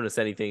hasn't shown us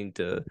anything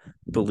to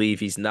believe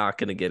he's not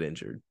going to get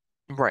injured.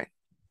 right,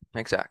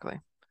 exactly.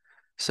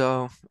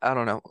 So I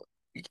don't know.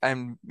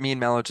 Me and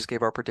Mello just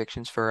gave our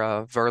predictions for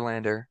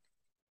Verlander.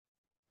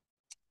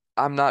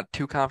 I'm not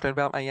too confident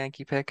about my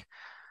Yankee pick,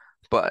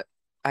 but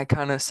I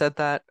kind of said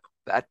that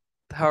at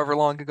however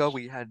long ago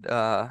we had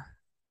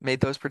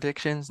made those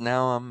predictions.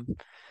 Now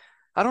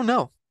I don't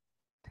know.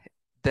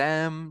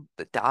 The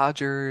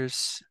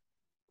Dodgers,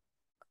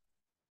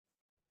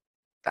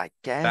 I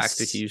Back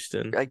to guess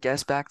Houston. I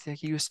guess back to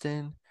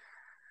Houston.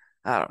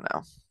 I don't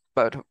know.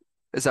 But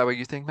is that what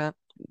you think, Matt?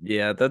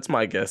 Yeah, that's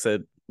my guess.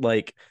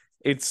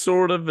 It's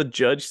sort of a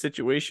Judge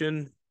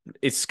situation.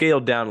 It's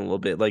scaled down a little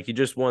bit. Like you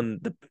just won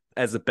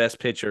as the best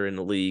pitcher in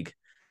the league.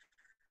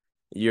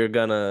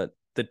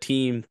 The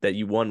team that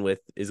you won with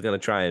is gonna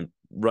try and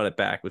run it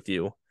back with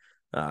you.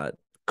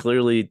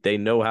 Clearly they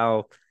know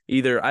how.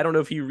 Either I don't know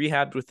if he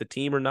rehabbed with the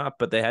team or not,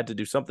 but they had to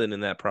do something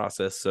in that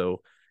process.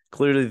 So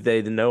clearly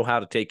they know how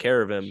to take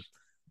care of him,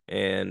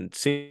 and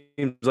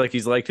seems like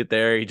he's liked it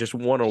there. He just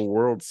won a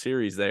World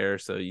Series there,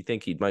 so you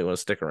think he might want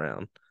to stick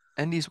around.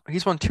 And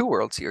he's won two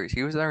World Series.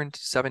 He was there in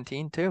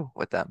 17 too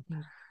with them.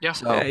 Yeah. Yeah,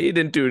 So, he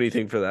didn't do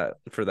anything for that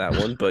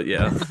one, but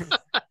yeah.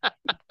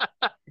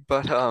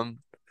 but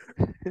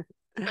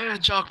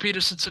Jock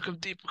Peterson took him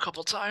deep a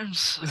couple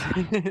times.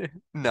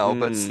 no,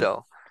 but Mm,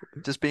 still,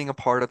 just being a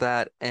part of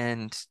that,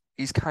 and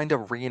he's kind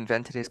of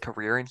reinvented his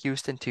career in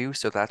Houston too.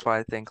 So that's why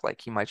I think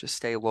like he might just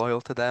stay loyal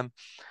to them.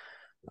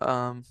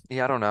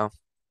 Yeah, I don't know.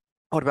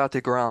 What about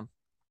DeGrom?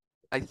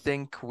 I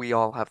think we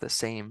all have the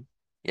same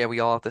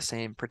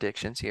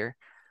predictions here.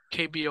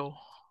 KBO.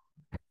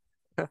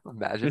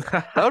 Imagine.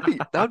 That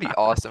would be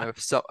awesome if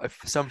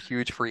some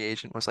huge free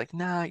agent was like,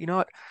 nah, you know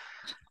what?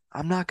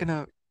 I'm not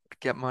gonna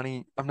get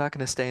money. I'm not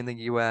gonna stay in the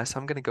US.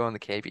 I'm gonna go in the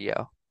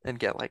KBO and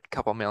get like a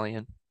couple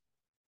million.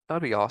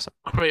 That'd be awesome.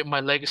 Create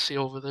my legacy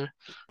over there.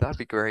 That'd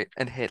be great.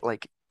 And hit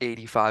like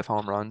 85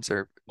 home runs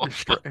or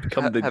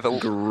Become the have a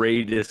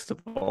greatest of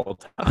all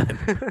time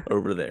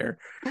over there.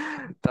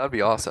 that'd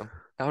be awesome.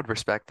 I would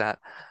respect that.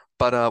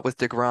 But with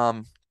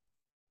DeGrom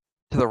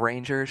to the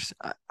Rangers,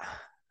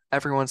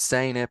 everyone's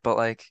saying it, but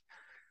like,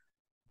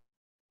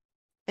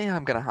 yeah,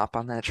 I'm gonna hop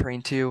on that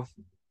train too.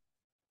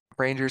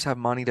 Rangers have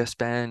money to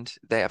spend.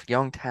 They have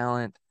young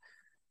talent.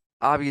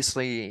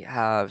 Obviously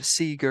have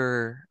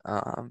Seager,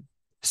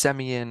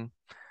 Semien.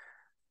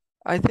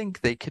 I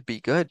think they could be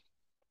good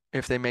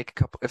if they make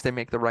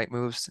the right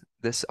moves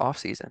this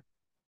offseason.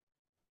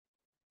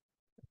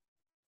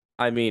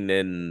 I mean,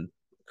 and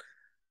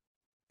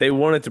they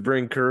wanted to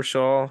bring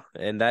Kershaw,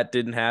 and that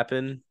didn't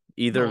happen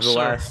either No, of the sir.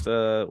 last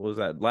was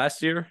that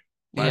last year?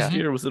 Last Yeah.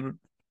 year was it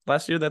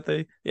last year that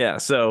they yeah,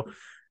 so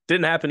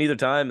didn't happen either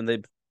time, and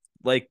they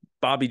like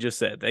Bobby just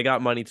said, they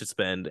got money to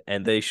spend,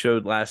 and they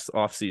showed last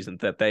offseason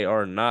that they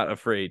are not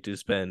afraid to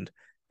spend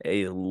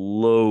a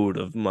load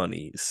of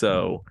money.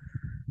 So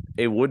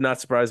it would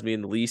not surprise me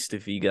in the least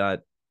if he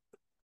got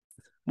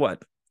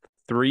what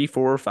 3,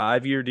 4,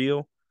 5 year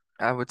deal.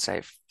 I would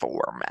say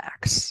four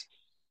max.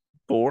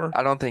 4.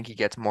 I don't think he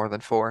gets more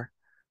than four,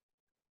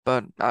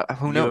 but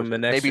who Give knows? him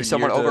an Maybe extra year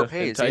someone to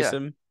overpays. entice Yeah,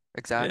 him.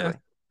 Yeah, exactly.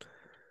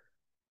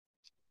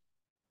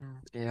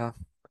 Yeah.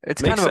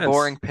 It's kind makes of a sense.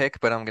 boring pick,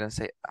 but I'm gonna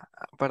say,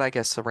 but I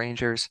guess the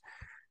Rangers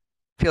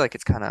feel like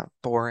it's kind of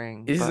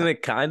boring, Isn't but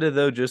it kind of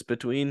though just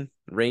between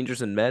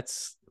Rangers and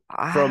Mets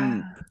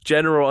from ah,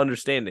 general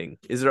understanding?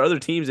 Is there other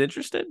teams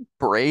interested?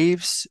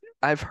 Braves,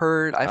 I've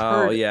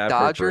Oh heard yeah, I've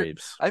heard Dodger,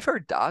 Braves. I've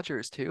heard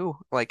Dodgers too,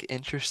 like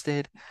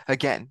interested.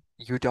 Again,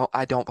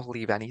 I don't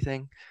believe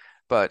anything,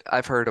 but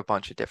I've heard a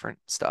bunch of different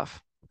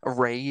stuff.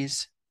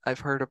 Rays, I've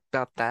heard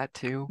about that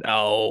too.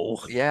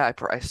 Oh, Yeah,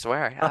 I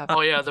swear I have.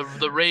 Oh yeah,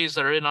 the Rays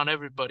are in on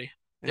everybody.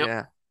 Yep.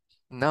 Yeah.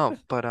 No,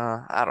 but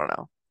I don't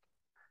know.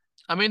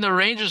 I mean the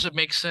Rangers, it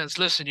makes sense.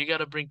 Listen, you got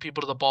to bring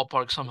people to the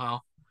ballpark somehow.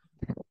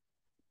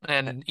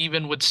 Eh, And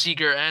even with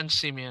Seager and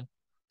Simeon,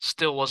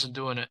 still wasn't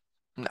doing it.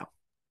 No.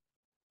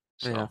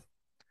 Yeah.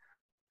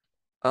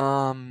 So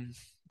Um,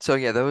 so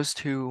yeah, those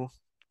two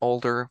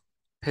older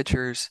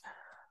pitchers,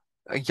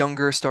 a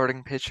younger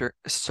starting pitcher,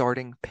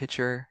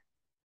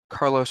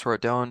 Carlos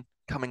Rodon,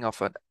 coming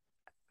off a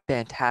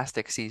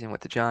fantastic season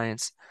with the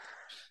Giants.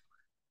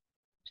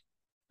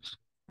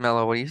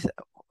 Mello, what do you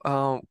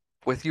th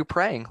with you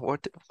praying,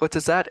 what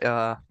does that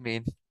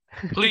mean?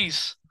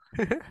 please,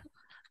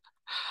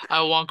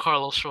 I want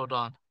Carlos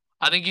Rodon.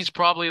 I think he's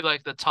probably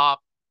like the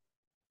top.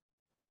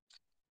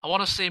 I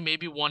want to say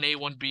maybe 1A,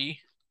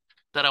 1B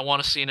that I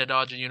want to see in a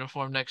Dodger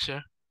uniform next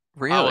year.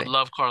 I would Really?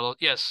 love Carlos.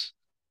 Yes,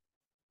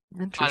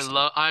 Interesting.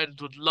 I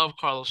would love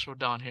Carlos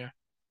Rodon here.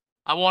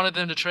 I wanted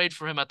them to trade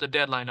for him at the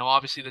deadline. Now,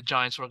 obviously, the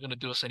Giants weren't going to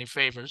do us any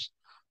favors,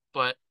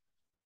 but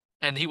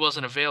and he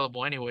wasn't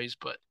available anyways.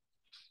 But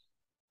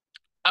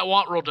I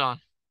want Rodon.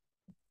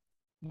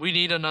 We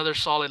need another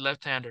solid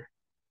left-hander.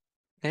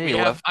 Hey,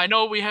 left. I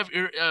know we have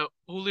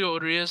Julio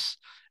Urias,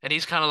 and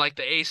he's kind of like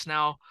the ace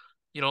now.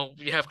 You know,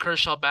 we have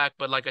Kershaw back,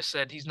 but like I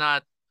said,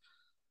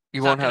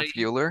 You he's not won't gonna. have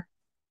Bueller,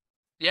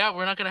 Yeah,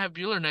 we're not gonna have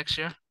Bueller next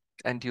year.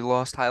 and you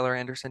lost Tyler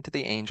Anderson to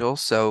the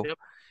Angels, so Yep.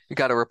 you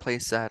got to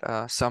replace that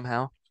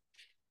somehow.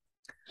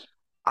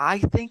 I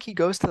think he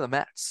goes to the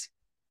Mets.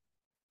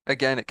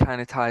 Again, it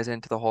kind of ties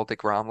into the whole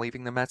DeGrom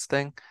leaving the Mets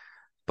thing,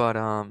 but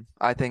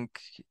I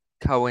think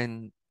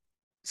Cohen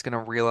is going to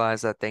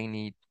realize that they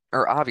need,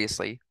 or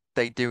obviously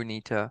they do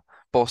need to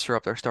bolster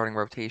up their starting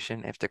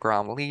rotation if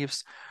DeGrom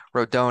leaves.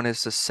 Rodon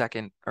is the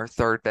second or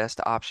third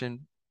best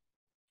option,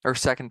 or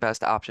second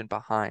best option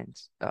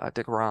behind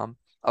DeGrom,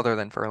 other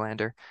than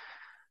Verlander,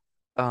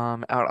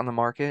 out on the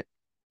market.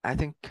 I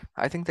think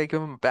they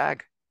give him a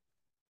bag.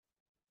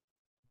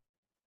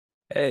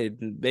 hey,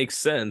 it makes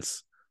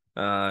sense.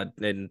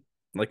 And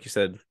like you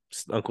said,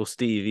 Uncle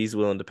Steve, he's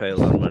willing to pay a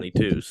lot of money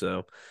too.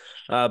 So,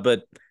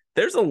 but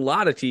there's a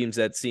lot of teams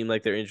that seem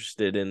like they're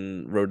interested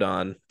in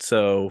Rodon.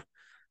 So,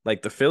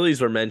 like the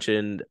Phillies were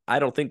mentioned. I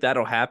don't think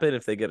that'll happen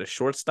if they get a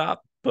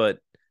shortstop, but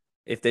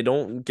if they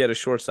don't get a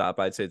shortstop,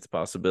 I'd say it's a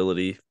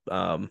possibility.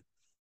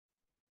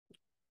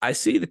 I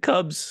see the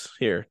Cubs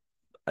here.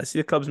 I see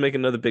the Cubs make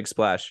another big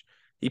splash.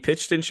 He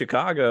pitched in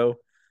Chicago.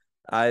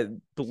 I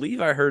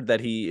believe I heard that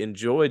he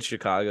enjoyed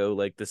Chicago,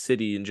 like the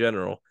city in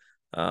general.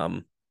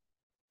 Um,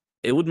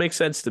 it would make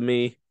sense to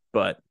me,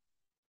 but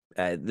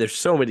there's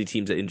so many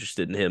teams that are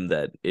interested in him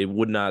that it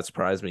would not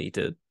surprise me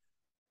to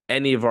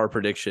any of our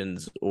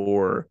predictions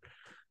or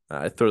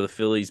throw the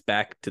Phillies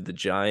back to the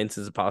Giants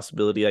as a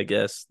possibility, I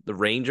guess. The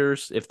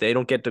Rangers, if they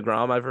don't get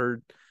DeGrom, I've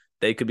heard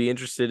they could be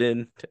interested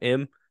in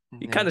him.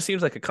 He kind Yeah. of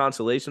seems like a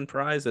consolation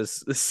prize,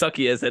 as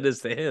sucky as that is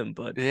to him.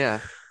 But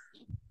Yeah.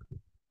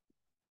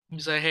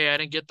 He's like, hey, I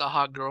didn't get the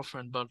hot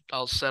girlfriend, but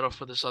I'll settle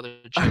for this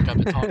other chick I've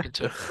been talking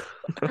to.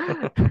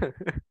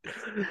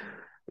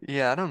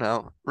 Yeah, I don't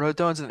know.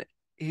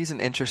 He's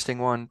an interesting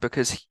one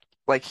because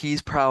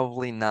he's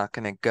probably not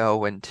gonna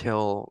go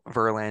until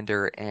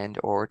Verlander and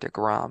or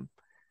DeGrom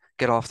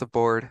get off the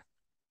board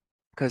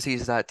because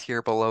he's that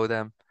tier below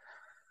them.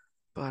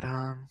 But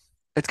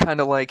it's kind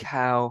of like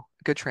how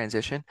good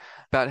transition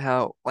about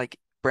how like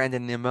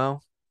Brandon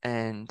Nimmo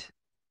and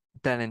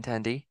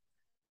Benintendi,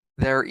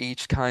 they're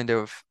each kind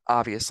of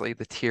obviously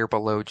the tier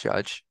below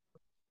Judge.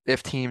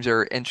 If teams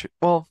are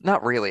well,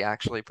 not really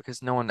actually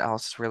because no one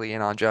else is really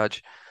in on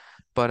Judge.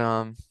 But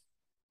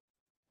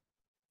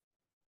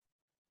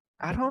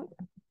I don't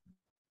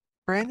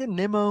Brandon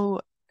Nimmo,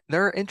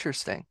 they're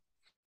interesting.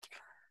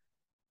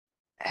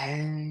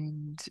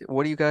 And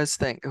what do you guys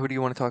think? Who do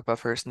you want to talk about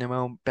first?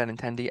 Nimmo,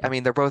 Benintendi. I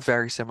mean, they're both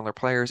very similar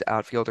players.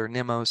 Outfielder,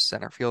 Nimmo's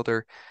center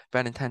fielder,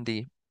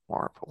 Benintendi,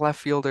 more of a left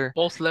fielder.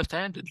 Both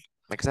left-handed.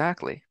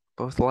 Exactly.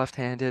 Both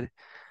left-handed.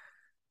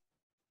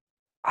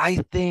 I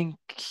think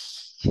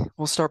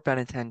we'll start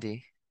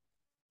Benintendi.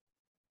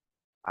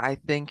 I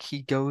think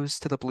he goes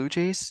to the Blue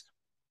Jays.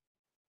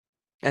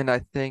 And I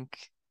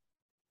think,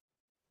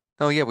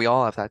 oh yeah, we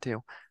all have that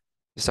too.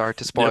 Sorry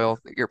to Yep. spoil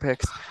your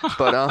picks,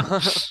 but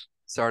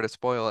sorry to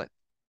spoil it.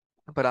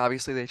 But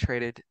obviously they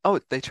traded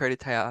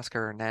Teoscar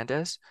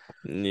Hernandez.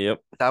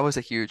 Yep. That was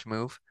a huge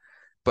move.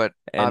 But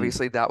And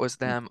obviously that was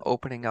them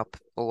opening up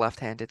the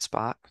left-handed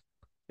spot.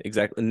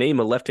 exactly. Name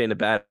a left-handed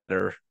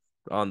batter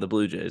on the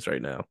Blue Jays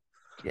right now.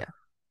 Yeah.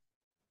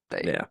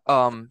 They Yeah.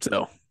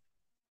 So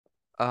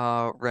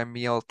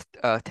Remiel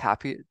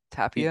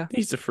Tapia.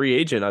 he's a free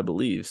agent, I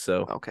believe.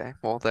 So Okay.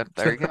 Well then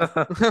there you go.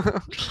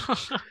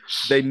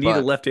 they need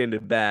a But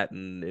left-handed bat,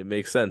 and it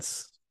makes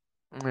sense.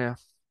 yeah,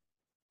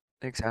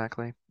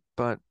 exactly.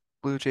 But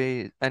Blue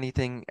Jay,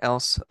 anything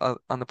else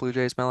on the Blue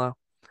Jays, Mello?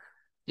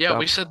 Yeah,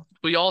 About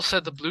we all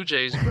said the Blue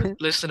Jays, but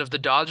listen, if the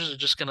Dodgers are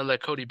just gonna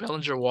let Cody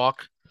Bellinger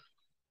walk,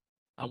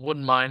 I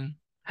wouldn't mind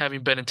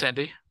having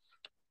Benintendi.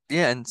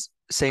 yeah, and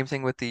same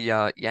thing with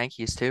the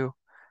Yankees too.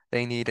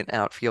 They need an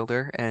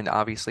outfielder, and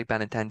obviously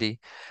Benintendi.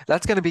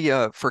 That's going to be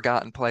a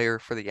forgotten player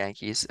for the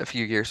Yankees a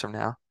few years from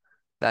now.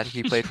 That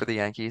he played for the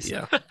Yankees.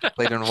 Yeah.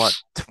 Played in what?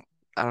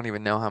 I don't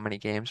even know how many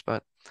games,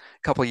 but a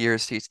couple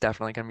years he's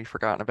definitely going to be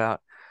forgotten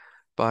about.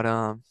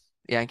 But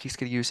Yankees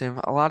could use him.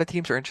 A lot of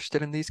teams are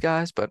interested in these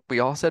guys, but we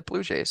all said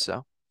Blue Jays,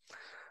 so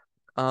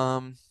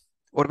um,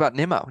 what about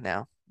Nimmo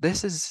now?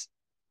 This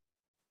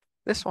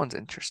one's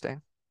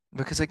interesting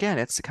because again,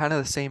 it's kind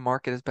of the same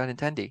market as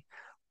Benintendi.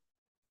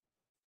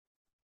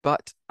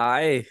 But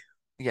I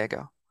yeah,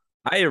 go.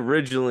 I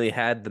originally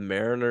had the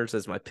Mariners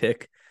as my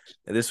pick,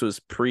 and this was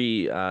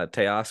pre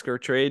Teoscar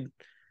trade.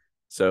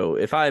 So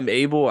if I'm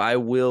able, I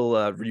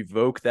will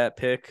revoke that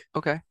pick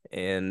Okay.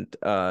 and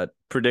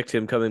predict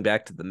him coming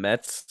back to the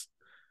Mets.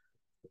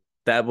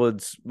 That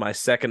was my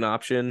second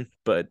option,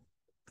 but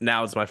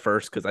now it's my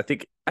first because I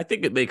think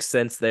it makes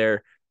sense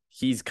there.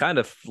 He's kind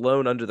of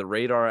flown under the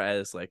radar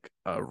as like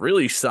a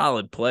really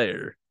solid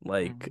player,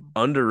 like Mhm.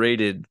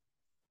 underrated,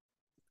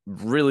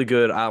 really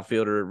good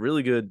outfielder,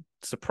 really good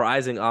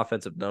surprising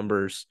offensive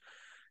numbers.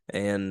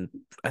 And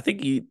I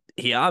think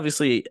he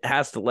obviously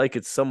has to like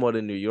it somewhat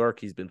in New York.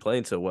 He's been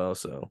playing so well.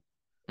 So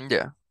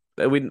Yeah.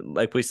 we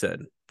like we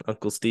said,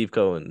 Uncle Steve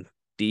Cohen,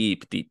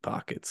 deep, deep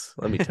pockets.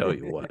 Let me tell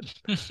you what.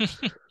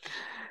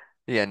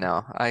 Yeah,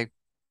 no.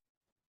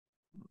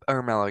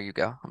 Or Mello, you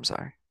go. I'm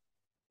sorry.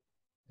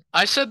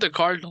 I said the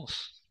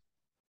Cardinals.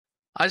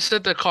 I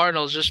said the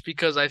Cardinals just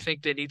because I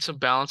think they need some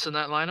balance in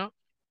that lineup.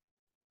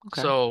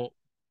 Okay. So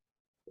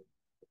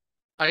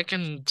I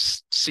can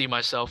see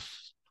myself.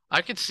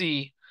 I could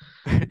see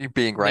You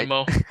being right.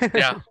 Nimmo.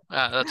 Yeah,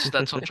 that's what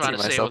I'm I trying see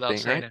to say myself without being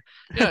saying right. it.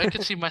 Yeah, I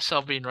could see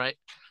myself being right.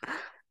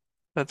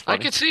 That's I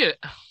funny. could see it.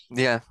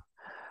 Yeah.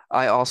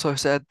 I also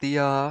said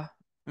the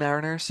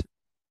Mariners,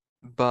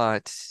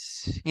 but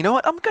you know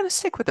what? I'm gonna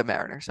stick with the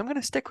Mariners. I'm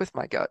gonna stick with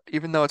my gut,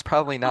 even though it's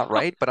probably not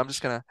right, but I'm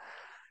just gonna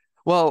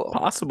well,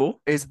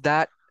 Possible. is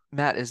that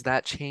Matt, is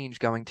that change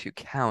going to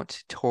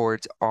count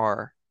towards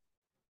our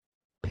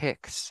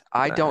picks?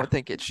 I Nah. don't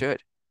think it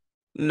should.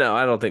 No,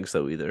 I don't think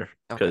so either.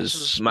 Okay.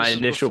 Because my This was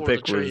initial before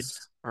the pick trade.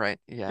 was, Right.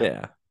 Yeah.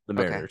 yeah, the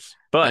Okay. Mariners.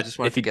 I But just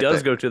wanted if to he get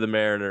does that go to the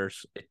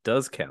Mariners, it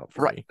does count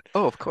for right. me.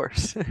 Oh, of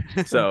course.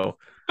 So,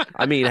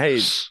 I mean,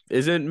 hey,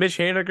 isn't Mitch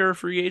Haniger a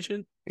free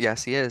agent?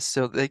 Yes, he is.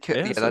 So they could,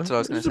 Yeah, yeah, that's so what I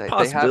was gonna there's a say.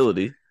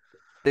 possibility.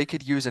 They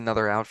could use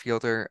another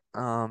outfielder.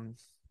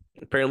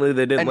 Apparently,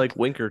 they didn't And like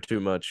Winker too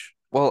much.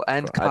 well, So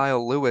and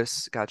Kyle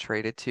Lewis got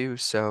traded too,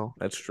 so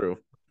that's true.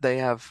 they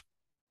have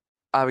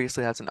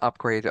obviously that's an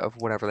upgrade of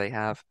whatever they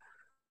have.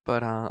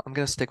 But I'm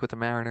gonna stick with the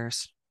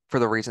Mariners for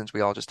the reasons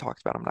we all just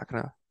talked about. I'm not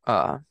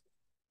gonna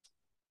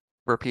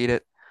repeat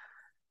it.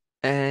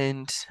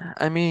 And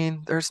I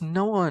mean, there's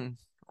no one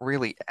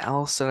really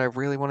else that I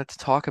really wanted to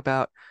talk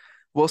about.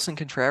 Wilson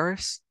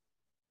Contreras,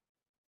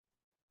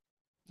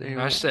 I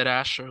you, said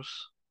Astros.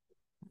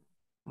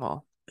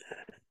 well,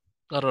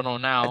 I don't know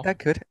now. that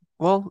could,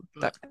 well,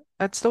 But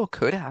that still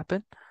could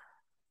happen.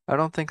 I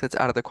don't think that's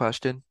out of the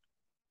question.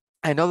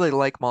 I know they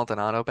like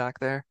Maldonado back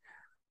there.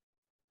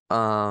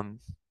 Um,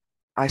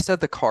 I said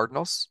the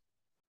Cardinals.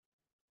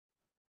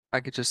 I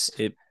could just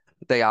It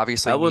they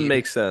obviously that would need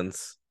make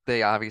sense.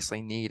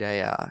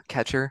 a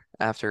catcher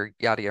after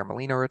Yadier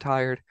Molina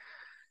retired,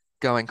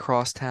 going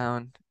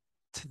crosstown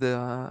to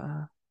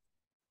the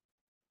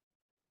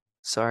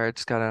sorry, I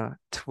just got a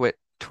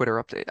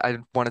Twitter update. I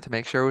wanted to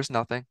make sure it was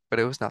nothing, but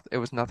it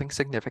was nothing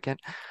significant.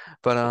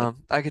 But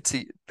I could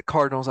see the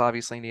Cardinals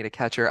obviously need a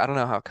catcher. I don't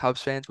know how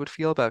Cubs fans would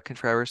feel about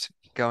Contreras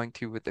going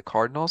to with the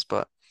Cardinals,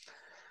 but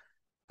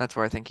that's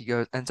where I think he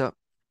goes ends up.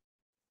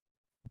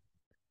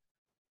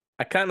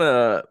 I kind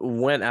of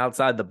went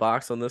outside the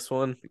box on this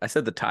one. I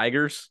said the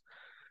Tigers.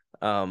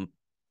 Um,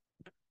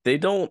 they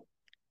don't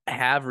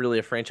have really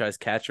a franchise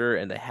catcher,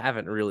 and they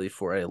haven't really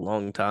for a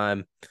long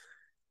time.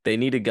 They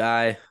need a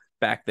guy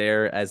back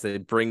there as they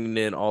bring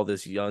in all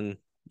these young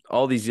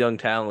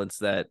talents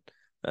that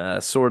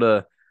sort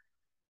of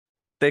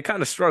they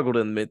kind of struggled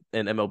in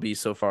MLB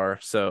so far.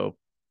 So,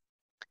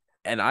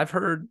 and I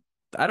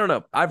don't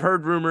know, I've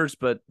heard rumors,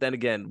 but then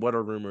again, what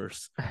are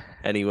rumors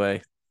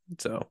anyway?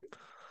 So,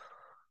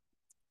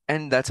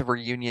 And that's a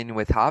reunion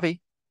with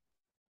Javi.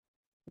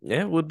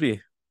 yeah, would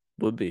be.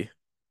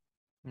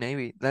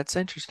 Maybe that's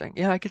interesting.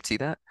 Yeah, I could see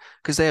that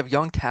because they have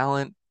young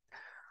talent.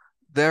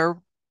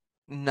 They're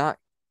not.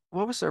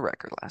 What was their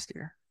record last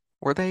year?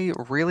 Were they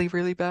really,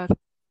 really bad?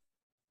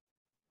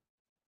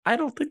 I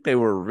don't think they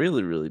were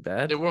really, really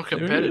bad. They were They were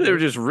competitive.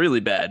 just really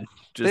bad.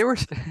 They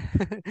Just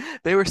were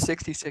they were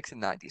 66 and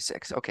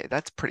 96. Okay,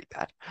 that's pretty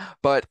bad.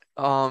 But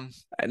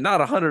not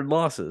 100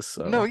 losses.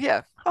 no, So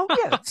yeah. Oh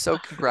yeah. So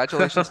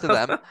congratulations to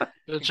them.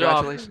 Good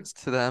job. Congratulations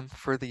to them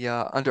for the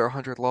under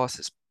 100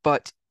 losses.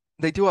 But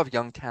they do have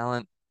young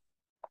talent.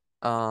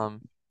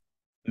 Um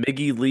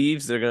Miggy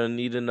leaves, they're gonna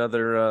need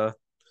another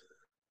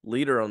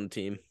leader on the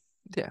team.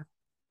 yeah.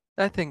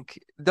 I think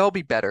they'll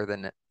be better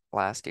than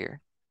last year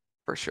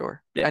for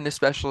sure. Yeah. And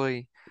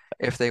especially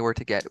if they were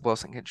to get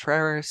Wilson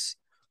Contreras,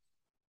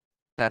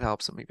 that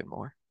helps them even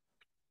more.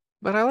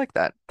 But I like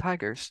that.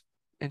 Tigers.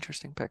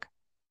 Interesting pick.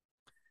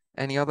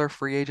 Any other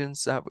free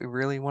agents that we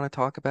really want to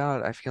talk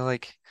about? I feel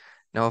like,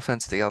 no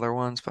offense to the other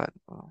ones, but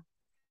well,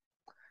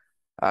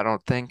 I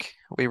don't think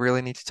we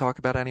really need to talk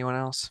about anyone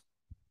else.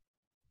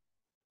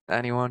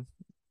 Anyone?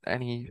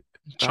 Any?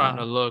 I'm trying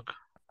to look.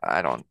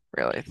 I don't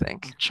really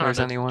think there's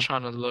anyone.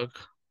 Trying to look.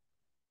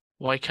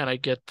 Why can't I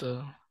get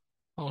the?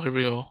 Oh, here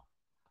we go.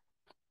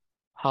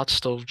 Hot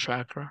stove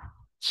tracker.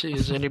 See,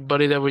 is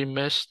anybody that we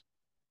missed?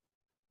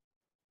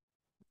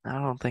 I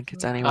don't think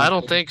it's I anyone.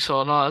 don't think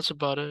so. No, that's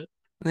about it.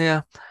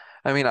 Yeah.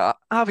 I mean,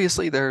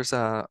 obviously there's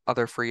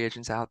other free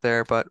agents out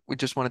there, but we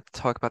just wanted to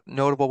talk about the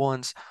notable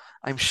ones.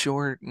 I'm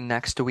sure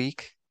next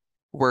week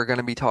we're going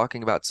to be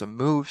talking about some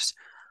moves.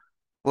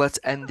 Let's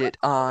end it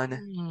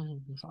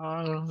on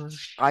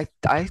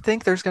I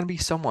think there's going to be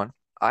someone.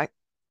 I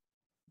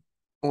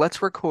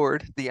Let's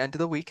record the end of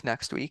the week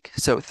next week,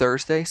 so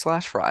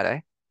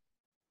Thursday/Friday.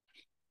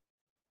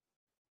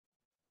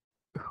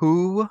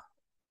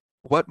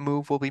 What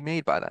move will be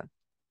made by then,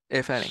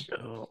 if any?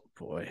 Oh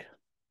boy.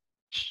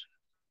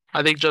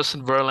 I think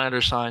Justin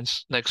Verlander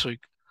signs next week.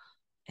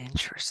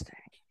 Interesting.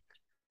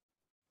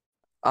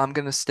 I'm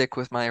gonna stick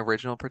with my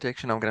original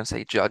prediction. I'm gonna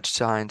say Judge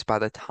signs by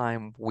the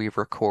time we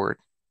record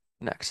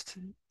next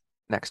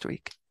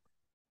week.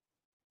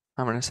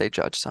 I'm gonna say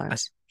Judge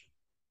signs.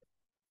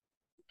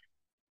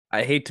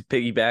 I hate to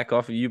piggyback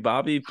off of you,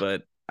 Bobby,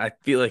 but I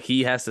feel like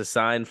he has to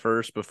sign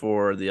first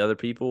before the other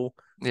people.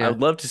 I Yeah. would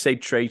love to say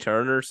Trey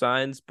Turner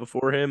signs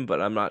before him,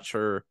 but I'm not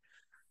sure.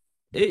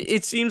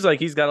 It seems like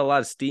he's got a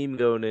lot of steam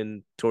going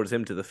in towards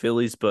him to the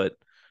Phillies, but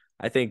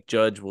I think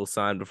Judge will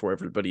sign before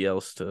everybody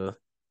else to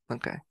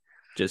Okay.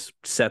 just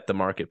set the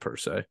market per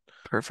se.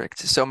 Perfect.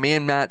 So me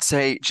and Matt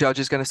say Judge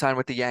is gonna sign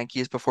with the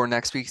Yankees before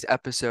next week's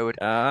episode.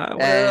 Well,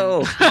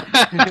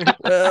 And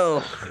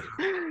well.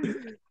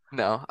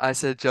 no, I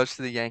said Judge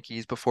to the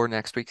Yankees before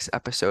next week's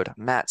episode.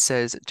 Matt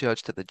says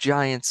Judge to the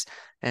Giants,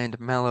 and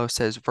Mello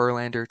says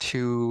Verlander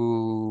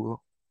to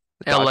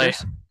the LA.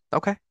 Dodgers.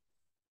 Okay.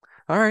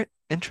 All right.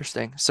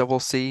 Interesting. So we'll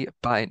see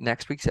by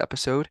next week's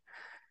episode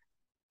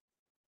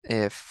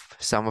if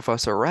some of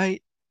us are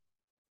right.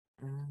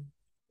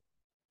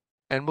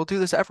 And we'll do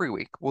this every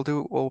week.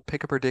 We'll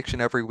pick a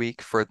prediction every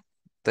week for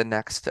the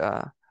next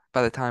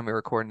by the time we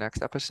record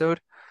next episode.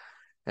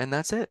 And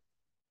that's it.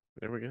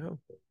 There we go.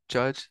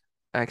 Judge,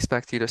 I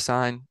expect you to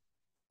sign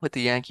with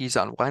the Yankees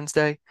on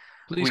Wednesday.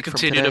 Please Week from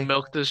continue to today.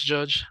 milk this,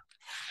 Judge.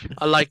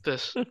 I like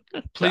this.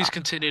 Please Stop.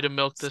 continue to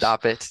milk this.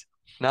 Stop it.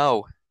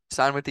 No,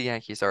 sign with the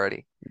Yankees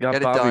already. You got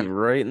Get it Bobby done.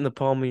 right in the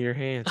palm of your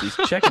hands. He's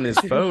checking his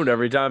phone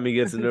every time he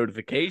gets a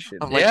notification.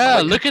 I'm Yeah,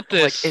 I'm look at I'm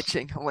like this.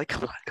 itching. I'm like,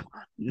 come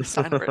on.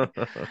 Sign already.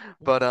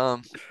 But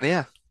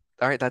yeah.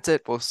 All right, that's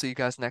it. We'll see you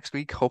guys next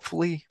week.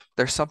 Hopefully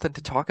there's something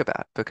to talk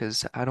about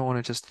because I don't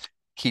want to just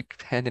keep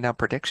handing out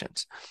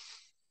predictions.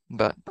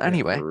 But Yeah,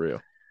 anyway, for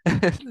real.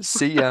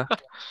 see ya.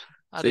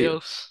 See ya.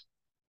 Adios.